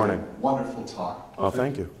 Professor. Good morning. Wonderful talk. Oh,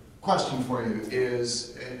 thank you. Question for you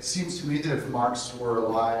is, it seems to me that if Marx were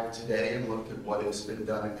alive today and looked at what has been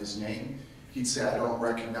done in his name, he'd say, I don't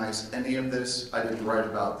recognize any of this, I didn't write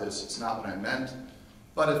about this, it's not what I meant.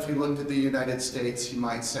 But if he looked at the United States, he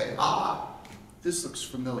might say, this looks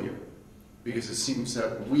familiar, because it seems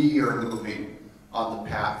that we are moving on the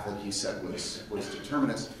path that he said was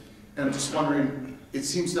determinist. And I'm just wondering, it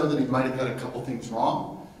seems though that he might have had a couple things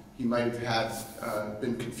wrong. He might have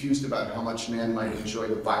been confused about how much man might enjoy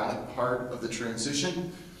the violent part of the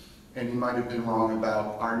transition, and he might have been wrong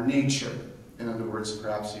about our nature. In other words,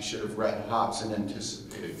 perhaps he should have read Hobbes and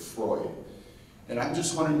anticipated Freud. And I'm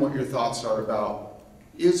just wondering what your thoughts are about,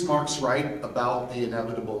 is Marx right about the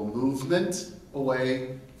inevitable movement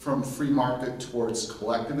away from free market towards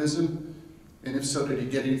collectivism? And if so, did he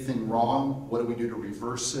get anything wrong? What do we do to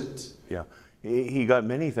reverse it? Yeah. He got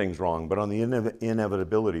many things wrong, but on the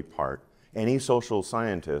inevitability part, any social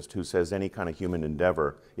scientist who says any kind of human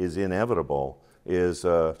endeavor is inevitable is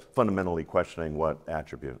fundamentally questioning what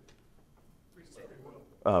attribute?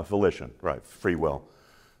 Volition, right, free will.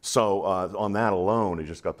 So on that alone, he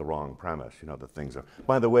just got the wrong premise, the things are...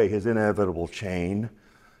 By the way, his inevitable chain,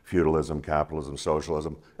 feudalism, capitalism,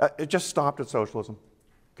 socialism, it just stopped at socialism.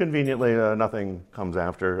 Conveniently, nothing comes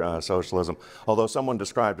after socialism, although someone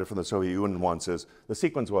described it from the Soviet Union once as the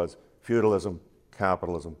sequence was feudalism,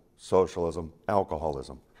 capitalism, socialism,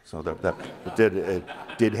 alcoholism. So it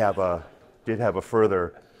did have a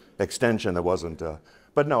further extension that wasn't.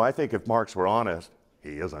 But no, I think if Marx were honest,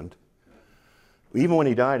 he isn't. Even when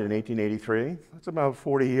he died in 1883, that's about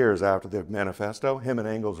 40 years after the manifesto, him and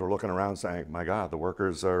Engels were looking around saying, my God, the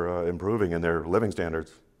workers are improving in their living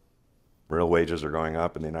standards. Real wages are going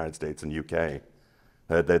up in the United States and UK.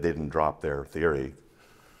 They didn't drop their theory.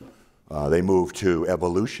 They moved to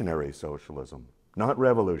evolutionary socialism, not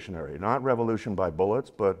revolutionary. Not revolution by bullets,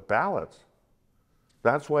 but ballots.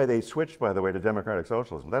 That's why they switched, by the way, to democratic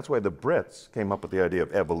socialism. That's why the Brits came up with the idea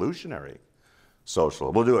of evolutionary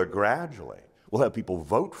socialism. We'll do it gradually. We'll have people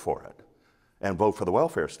vote for it and vote for the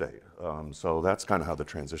welfare state. So that's kind of how the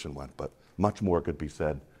transition went, but much more could be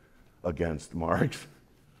said against Marx,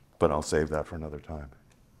 but I'll save that for another time.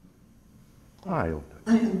 Hi.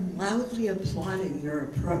 I am loudly applauding your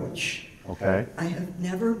approach. Okay. I have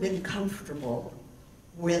never been comfortable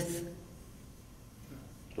with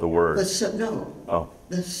The word. the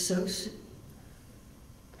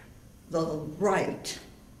right,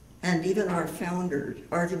 and even our founders,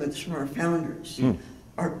 arguments from our founders,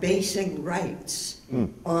 are basing rights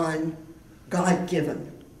on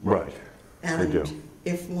God-given. Right. And They do.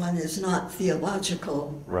 if one is not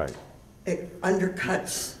theological, Right. it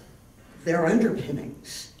undercuts their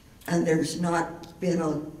underpinnings, and there's not been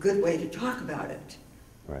a good way to talk about it.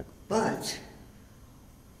 Right. But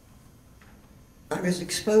I was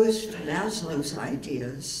exposed to Maslow's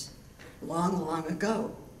ideas long, long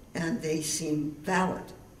ago, and they seem valid.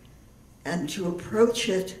 And to approach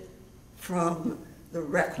it from the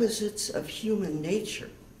requisites of human nature,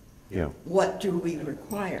 Yeah. what do we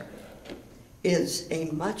require, is a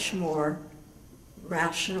much more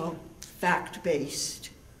rational, fact-based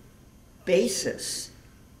basis.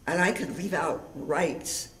 And I could leave out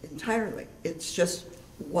rights entirely. It's just,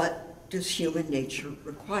 what does human nature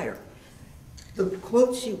require? The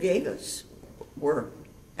quotes you gave us were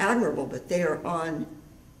admirable, but they are on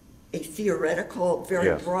a theoretical, very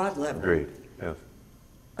Yes. broad level. Agreed. Yes.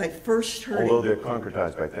 I first heard Although it, they're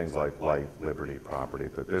concretized by things like life, liberty, property,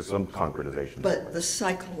 but there's some concretization. but the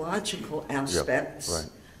psychological aspects, right.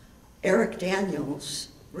 Eric Daniels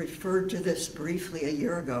referred to this briefly a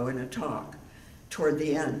year ago in a talk toward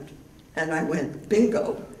the end, and I went,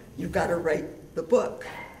 bingo, you've got to write the book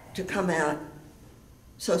to come at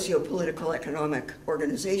socio-political economic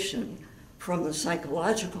organization from the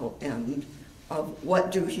psychological end of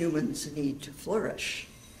what do humans need to flourish.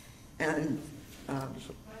 And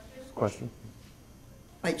Question?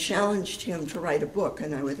 I challenged him to write a book,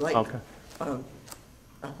 and I would like, Okay.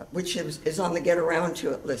 which is on the get around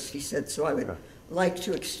to it list, he said, so I would Okay. like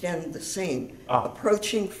to extend the same, Ah.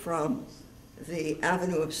 approaching from the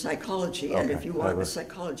avenue of psychology, and if Okay. you I want a will-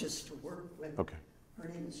 psychologist to work with, Okay. her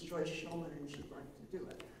name is Joyce Schulman, and she'd like to do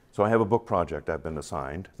it. So I have a book project I've been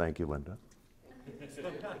assigned. Thank you, Linda.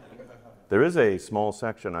 There is a small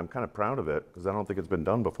section, I'm kind of proud of it, because I don't think it's been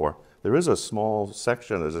done before. There is a small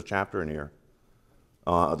section, there's a chapter in here,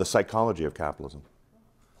 the psychology of capitalism.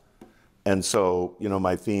 And so,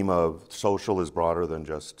 my theme of social is broader than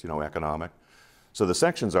just, economic. So the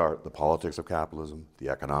sections are the politics of capitalism, the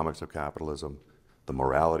economics of capitalism, the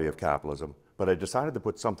morality of capitalism. But I decided to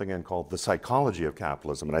put something in called the psychology of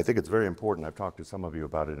capitalism. And I think it's very important, I've talked to some of you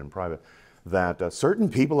about it in private, that certain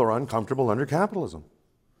people are uncomfortable under capitalism.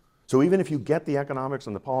 So even if you get the economics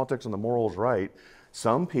and the politics and the morals right,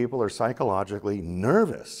 some people are psychologically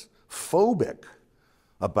nervous, phobic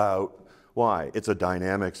about why? It's a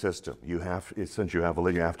dynamic system. Since you have a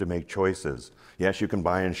living, you have to make choices. Yes, you can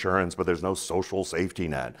buy insurance, but there's no social safety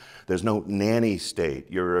net. There's no nanny state.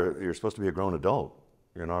 You're supposed to be a grown adult.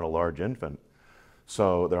 You're not a large infant.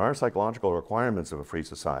 So there are psychological requirements of a free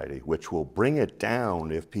society, which will bring it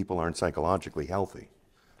down if people aren't psychologically healthy.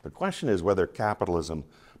 The question is whether capitalism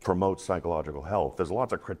promotes psychological health. There's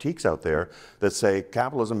lots of critiques out there that say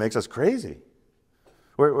capitalism makes us crazy.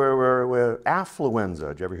 We're affluenza.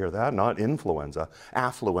 Did you ever hear that? Not influenza.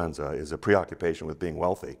 Affluenza is a preoccupation with being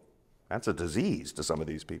wealthy. That's a disease to some of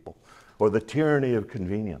these people. Or the tyranny of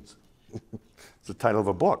convenience. It's the title of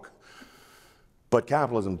a book. But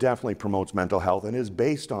capitalism definitely promotes mental health and is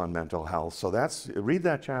based on mental health. So read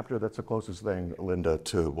that chapter. That's the closest thing, Linda,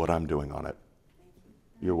 to what I'm doing on it.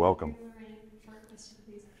 You're welcome. Short question,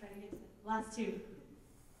 please. Try to get to the last two.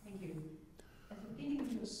 Thank you. At the beginning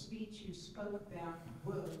of your speech, you spoke about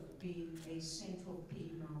work being a central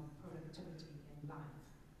theme of productivity in life.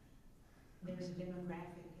 There is a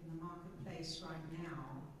demographic in the marketplace right now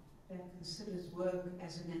that considers work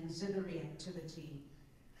as an auxiliary activity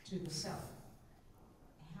to the self.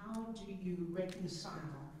 How do you reconcile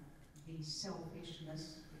the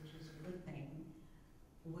selfishness, which is a good thing,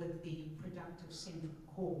 with the productive central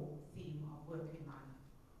core theme of work in life?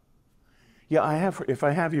 Yeah, if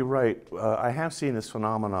I have you right, I have seen this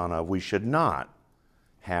phenomenon of we should not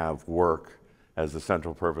have work as the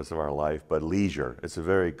central purpose of our life, but leisure. It's a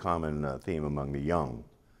very common theme among the young.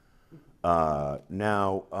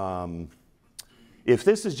 If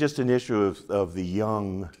this is just an issue of the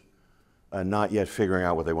young not yet figuring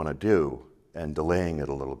out what they want to do and delaying it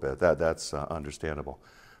a little bit, that's understandable.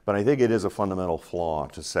 But I think it is a fundamental flaw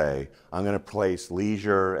to say, I'm going to place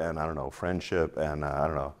leisure and, friendship and,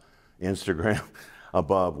 Instagram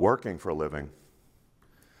above working for a living.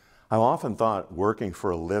 I've often thought working for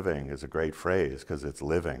a living is a great phrase because it's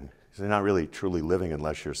living. You're not really truly living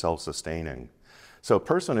unless you're self-sustaining. So a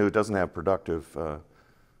person who doesn't have productive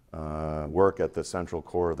work at the central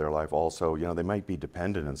core of their life also, you know, they might be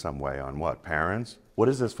dependent in some way on what? Parents? What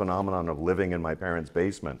is this phenomenon of living in my parents'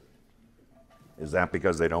 basement? Is that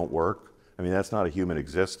because they don't work? I mean, that's not a human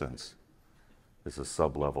existence. It's a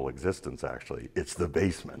sub-level existence, actually. It's the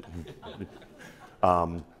basement.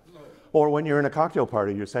 Or when you're in a cocktail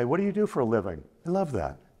party, you say, what do you do for a living? I love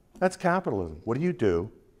that. That's capitalism. What do you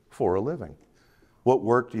do for a living? What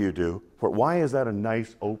work do you do? Why is that a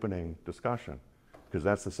nice opening discussion? Because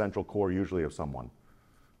that's the central core usually of someone.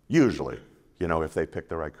 Usually, you know, if they pick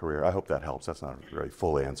the right career. I hope that helps. That's not a very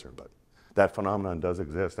full answer, but that phenomenon does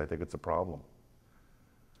exist. I think it's a problem.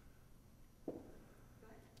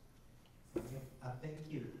 Thank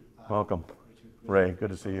you. Welcome. Ray, good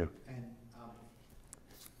to see you. And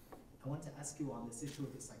I want to ask you on this issue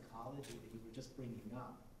of the psychology that you were just bringing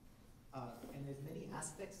up. And there's many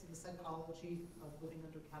aspects of the psychology of living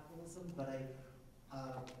under capitalism, but I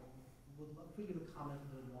would love for you to comment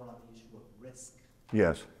a little more on the issue of risk.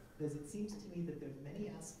 Yes. Because it seems to me that there's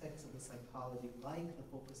many aspects of the psychology, like the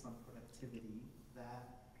focus on productivity,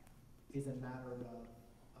 that is a matter of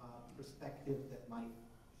perspective that might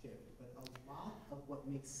shift. But a lot of what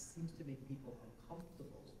seems to make people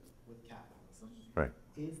uncomfortable with capitalism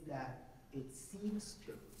is that it seems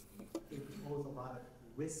to impose a lot of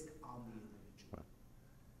risk on the individual.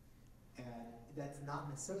 And that's not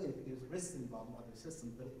necessarily that there's risks involved in other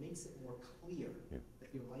systems, but it makes it more clear that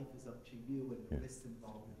your life is up to you and the risks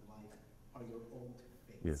involved in life are your own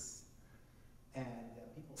fates. And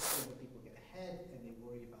people say that people get ahead and they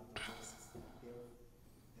worry about the risks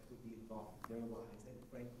that would be involved in their lives. And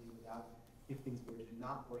frankly, if things were to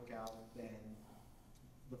not work out, then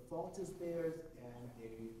the fault is theirs and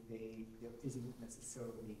there isn't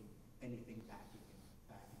necessarily anything backing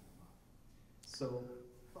them up. So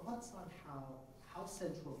thoughts on how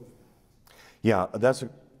central is that? Yeah, What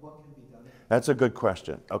can be done? That's a good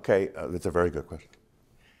question. Okay, that's a very good question.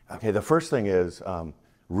 Okay, the first thing is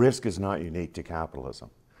risk is not unique to capitalism.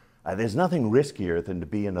 There's nothing riskier than to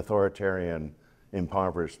be an authoritarian,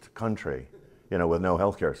 impoverished country, you know, with no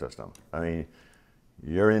healthcare system. I mean,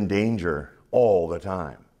 you're in danger all the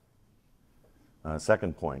time.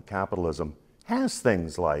 Second point, capitalism has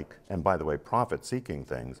things like, and by the way, profit-seeking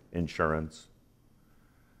things, insurance,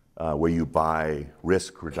 where you buy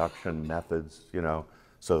risk reduction methods, you know.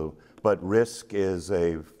 So, but risk is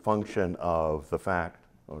a function of the fact,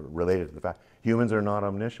 or related to the fact, humans are not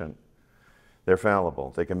omniscient. They're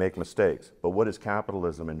fallible. They can make mistakes. But what is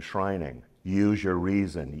capitalism enshrining? Use your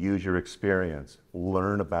reason, use your experience,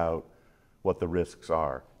 learn about what the risks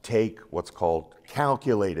are. Take what's called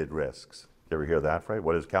calculated risks. You ever hear that phrase?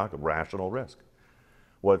 What is rational risk?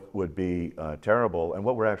 What would be terrible, and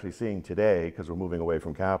what we're actually seeing today, because we're moving away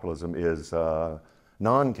from capitalism, is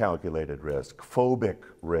non-calculated risk, phobic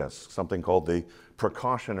risk, something called the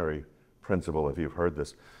precautionary principle, if you've heard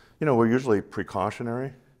this. You know, we're usually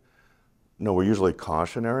precautionary. No, we're usually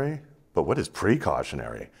cautionary. But what is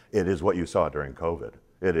precautionary? It is what you saw during COVID.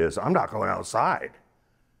 It is, I'm not going outside.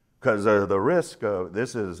 Because the risk of,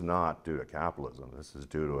 this is not due to capitalism. This is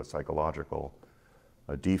due to a psychological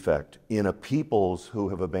defect in a peoples who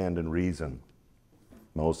have abandoned reason,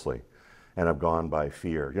 mostly, and have gone by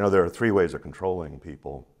fear. You know, there are three ways of controlling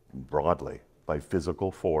people broadly. By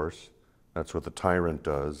physical force, that's what the tyrant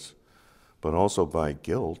does, but also by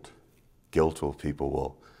guilt. Guilt will people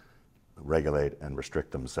will regulate and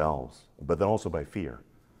restrict themselves, but then also by fear.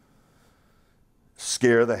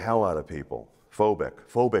 Scare the hell out of people. Phobic.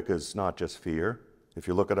 Phobic is not just fear. If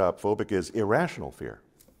you look it up, phobic is irrational fear.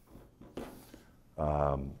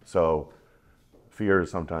 So fear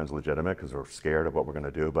is sometimes legitimate because we're scared of what we're going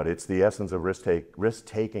to do, but it's the essence of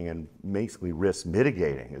risk-taking and basically risk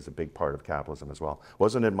mitigating is a big part of capitalism as well.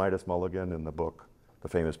 Wasn't it Midas Mulligan in the book, the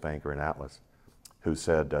famous banker in Atlas, who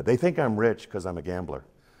said, they think I'm rich because I'm a gambler.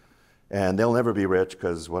 And they'll never be rich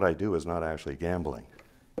because what I do is not actually gambling.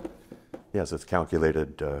 Yes, it's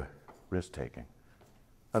calculated risk-taking.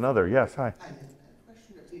 Another, yes, hi. Hi, I have a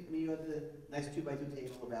question. I mean, you had the nice 2x2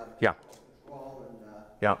 table about Yeah. control and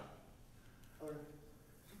Yeah. or,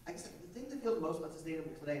 I guess the thing that feels most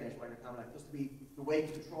unsustainable today, and I just wanted to comment, feels to be the way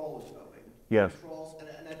control is going. Yes. Controls,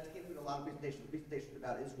 and I came through a lot of presentations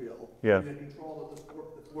about Israel. Yes. The control of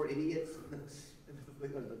the four idiots, the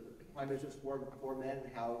prime minister's four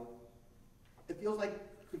men, how it feels like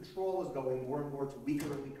control is going more and more to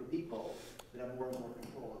weaker and weaker people that have more and more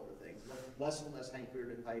control over things. Less and less Hank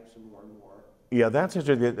Rearden types and more. Yeah, that's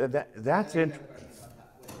interesting. That's interesting.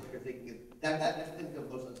 That thing feels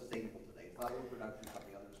most unsustainable today. It's not overproduction, not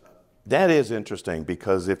the other stuff. That is interesting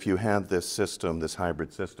because if you had this system, this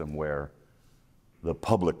hybrid system where the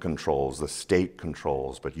public controls, the state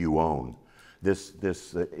controls, but you own,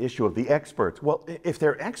 this issue of the experts. Well, if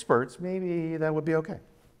they're experts, maybe that would be okay.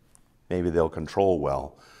 Maybe they'll control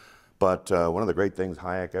well. But one of the great things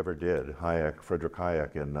Hayek ever did, Friedrich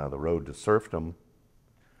Hayek in The Road to Serfdom,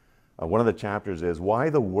 one of the chapters is why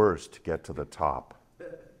the worst get to the top.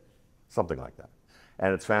 Something like that.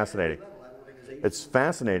 And it's fascinating. It's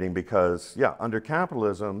fascinating because, yeah, under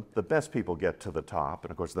capitalism, the best people get to the top,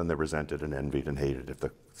 and of course then they're resented and envied and hated if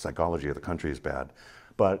the psychology of the country is bad.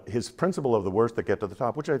 But his principle of the worst that get to the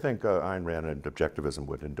top, which I think Ayn Rand and objectivism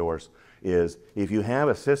would endorse, is if you have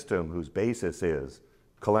a system whose basis is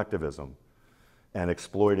collectivism and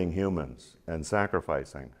exploiting humans and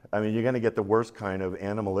sacrificing, I mean, you're going to get the worst kind of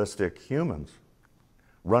animalistic humans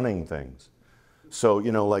running things. So,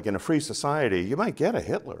 you know, like in a free society, you might get a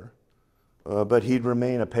Hitler, but he'd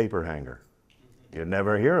remain a paper hanger. You'd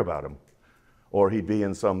never hear about him. Or he'd be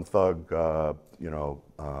in some thug, bar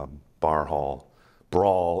hall,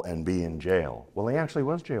 brawl, and be in jail. Well, he actually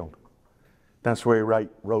was jailed. That's where he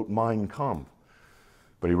wrote Mein Kampf.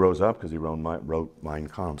 But he rose up because he wrote Mein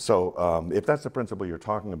Kampf. So if that's the principle you're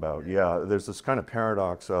talking about, yeah, there's this kind of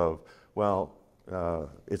paradox of, well,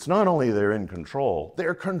 it's not only they're in control,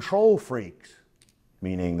 they're control freaks,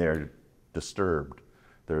 meaning they're disturbed.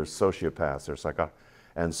 They're sociopaths, they're psychopaths.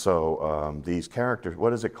 And so these characters,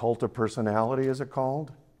 what is it, cult of personality is it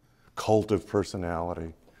called? Cult of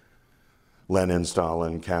personality. Lenin,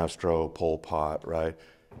 Stalin, Castro, Pol Pot, right?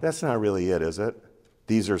 That's not really it, is it?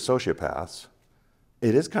 These are sociopaths.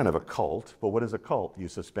 It is kind of a cult, but what is a cult? You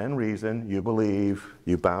suspend reason, you believe,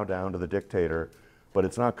 you bow down to the dictator, but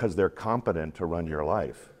it's not because they're competent to run your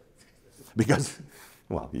life. Because,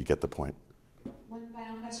 well, you get the point. One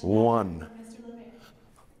final question. One. Mr. LeMay.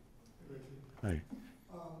 Hey.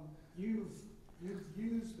 You've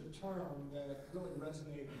used the term that really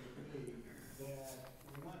resonated with me, that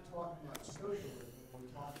we're not talking about socialism, we're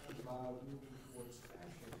talking about moving towards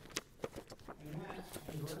fascism. And that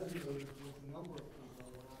has resonated with a number of people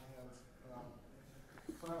when I have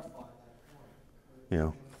clarified that point. Yeah.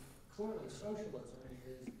 And clearly socialism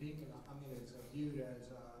is being, it's viewed as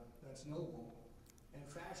that's noble, and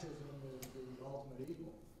fascism is the ultimate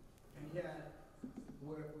evil. And yet,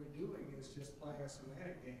 what we're doing is just playing a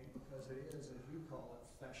semantic game because it is, as you call it,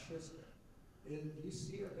 fascistic. Do you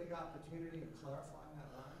see a big opportunity in clarifying that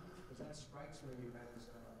language? Because that strikes me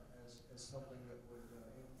as something that would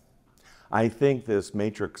impact. I think this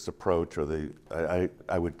matrix approach, or I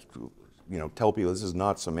would, tell people this is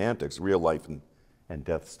not semantics, real life and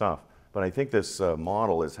death stuff. But I think this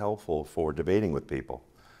model is helpful for debating with people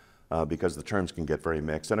because the terms can get very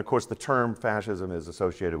mixed. And of course, the term fascism is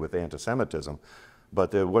associated with anti-Semitism.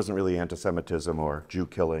 But there wasn't really anti-Semitism or Jew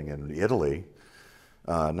killing in Italy,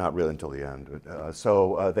 not really until the end.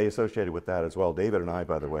 So they associated with that as well. David and I,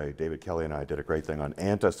 by the way, David Kelly and I did a great thing on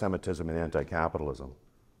anti-Semitism and anti-capitalism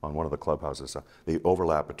on one of the clubhouses. The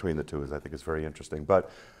overlap between the two I think is very interesting. But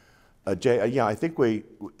Jay, yeah, I think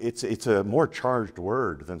it's a more charged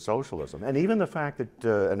word than socialism. And even the fact that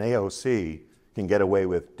an AOC can get away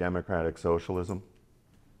with democratic socialism.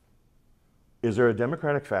 Is there a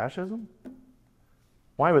democratic fascism?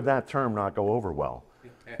 Why would that term not go over well?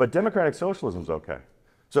 But democratic socialism's okay.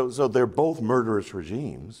 So they're both murderous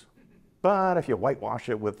regimes, but if you whitewash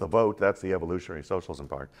it with the vote, that's the evolutionary socialism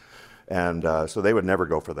part. And so they would never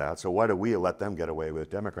go for that. So why do we let them get away with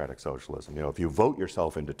democratic socialism? If you vote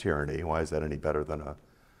yourself into tyranny, why is that any better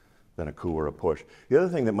than a coup or a push? The other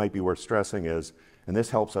thing that might be worth stressing is, and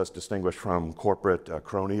this helps us distinguish from corporate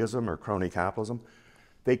cronyism or crony capitalism,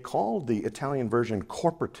 they called the Italian version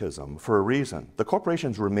corporatism for a reason. The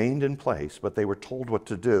corporations remained in place, but they were told what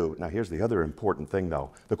to do. Now here's the other important thing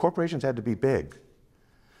though. The corporations had to be big.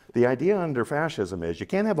 The idea under fascism is you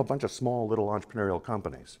can't have a bunch of small little entrepreneurial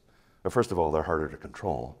companies. Well, first of all, they're harder to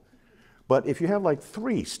control. But if you have like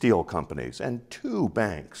 3 steel companies and 2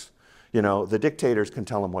 banks, the dictators can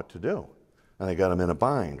tell them what to do. And they got them in a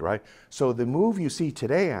bind, right? So the move you see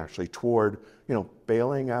today actually toward,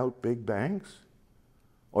 bailing out big banks,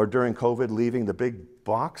 or during COVID, leaving the big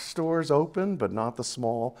box stores open, but not the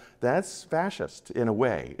small, that's fascist in a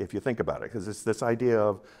way, if you think about it, because it's this idea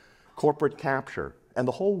of corporate capture and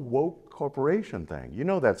the whole woke corporation thing.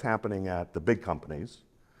 That's happening at the big companies,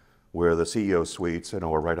 where the CEO suites,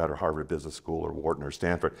 are right out of Harvard Business School or Wharton or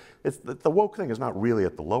Stanford. The woke thing is not really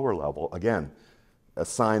at the lower level. Again, a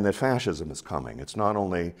sign that fascism is coming. It's not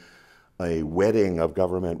only a wedding of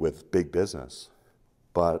government with big business,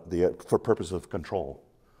 but for purpose of control.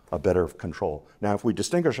 A better control. Now, if we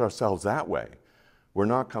distinguish ourselves that way, we're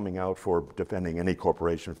not coming out for defending any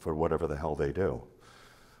corporation for whatever the hell they do.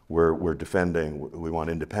 we're defending, we want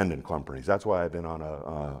independent companies. That's why I've been on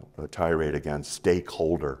a tirade against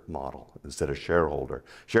stakeholder model instead of shareholder.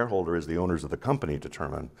 Shareholder is the owners of the company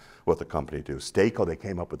determine what the company do. They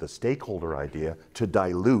came up with a stakeholder idea to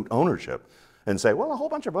dilute ownership and say, well, a whole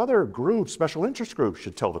bunch of other groups, special interest groups,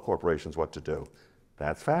 should tell the corporations what to do.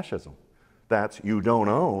 That's fascism. That's you don't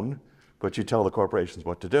own, but you tell the corporations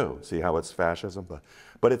what to do. See how it's fascism?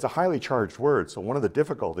 But it's a highly charged word, so one of the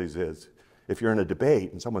difficulties is if you're in a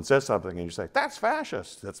debate and someone says something and you say, that's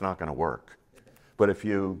fascist, that's not going to work. But if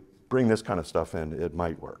you bring this kind of stuff in, it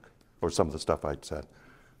might work, or some of the stuff I said.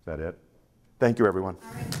 Is that it? Thank you, everyone.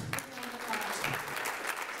 All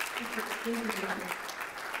right.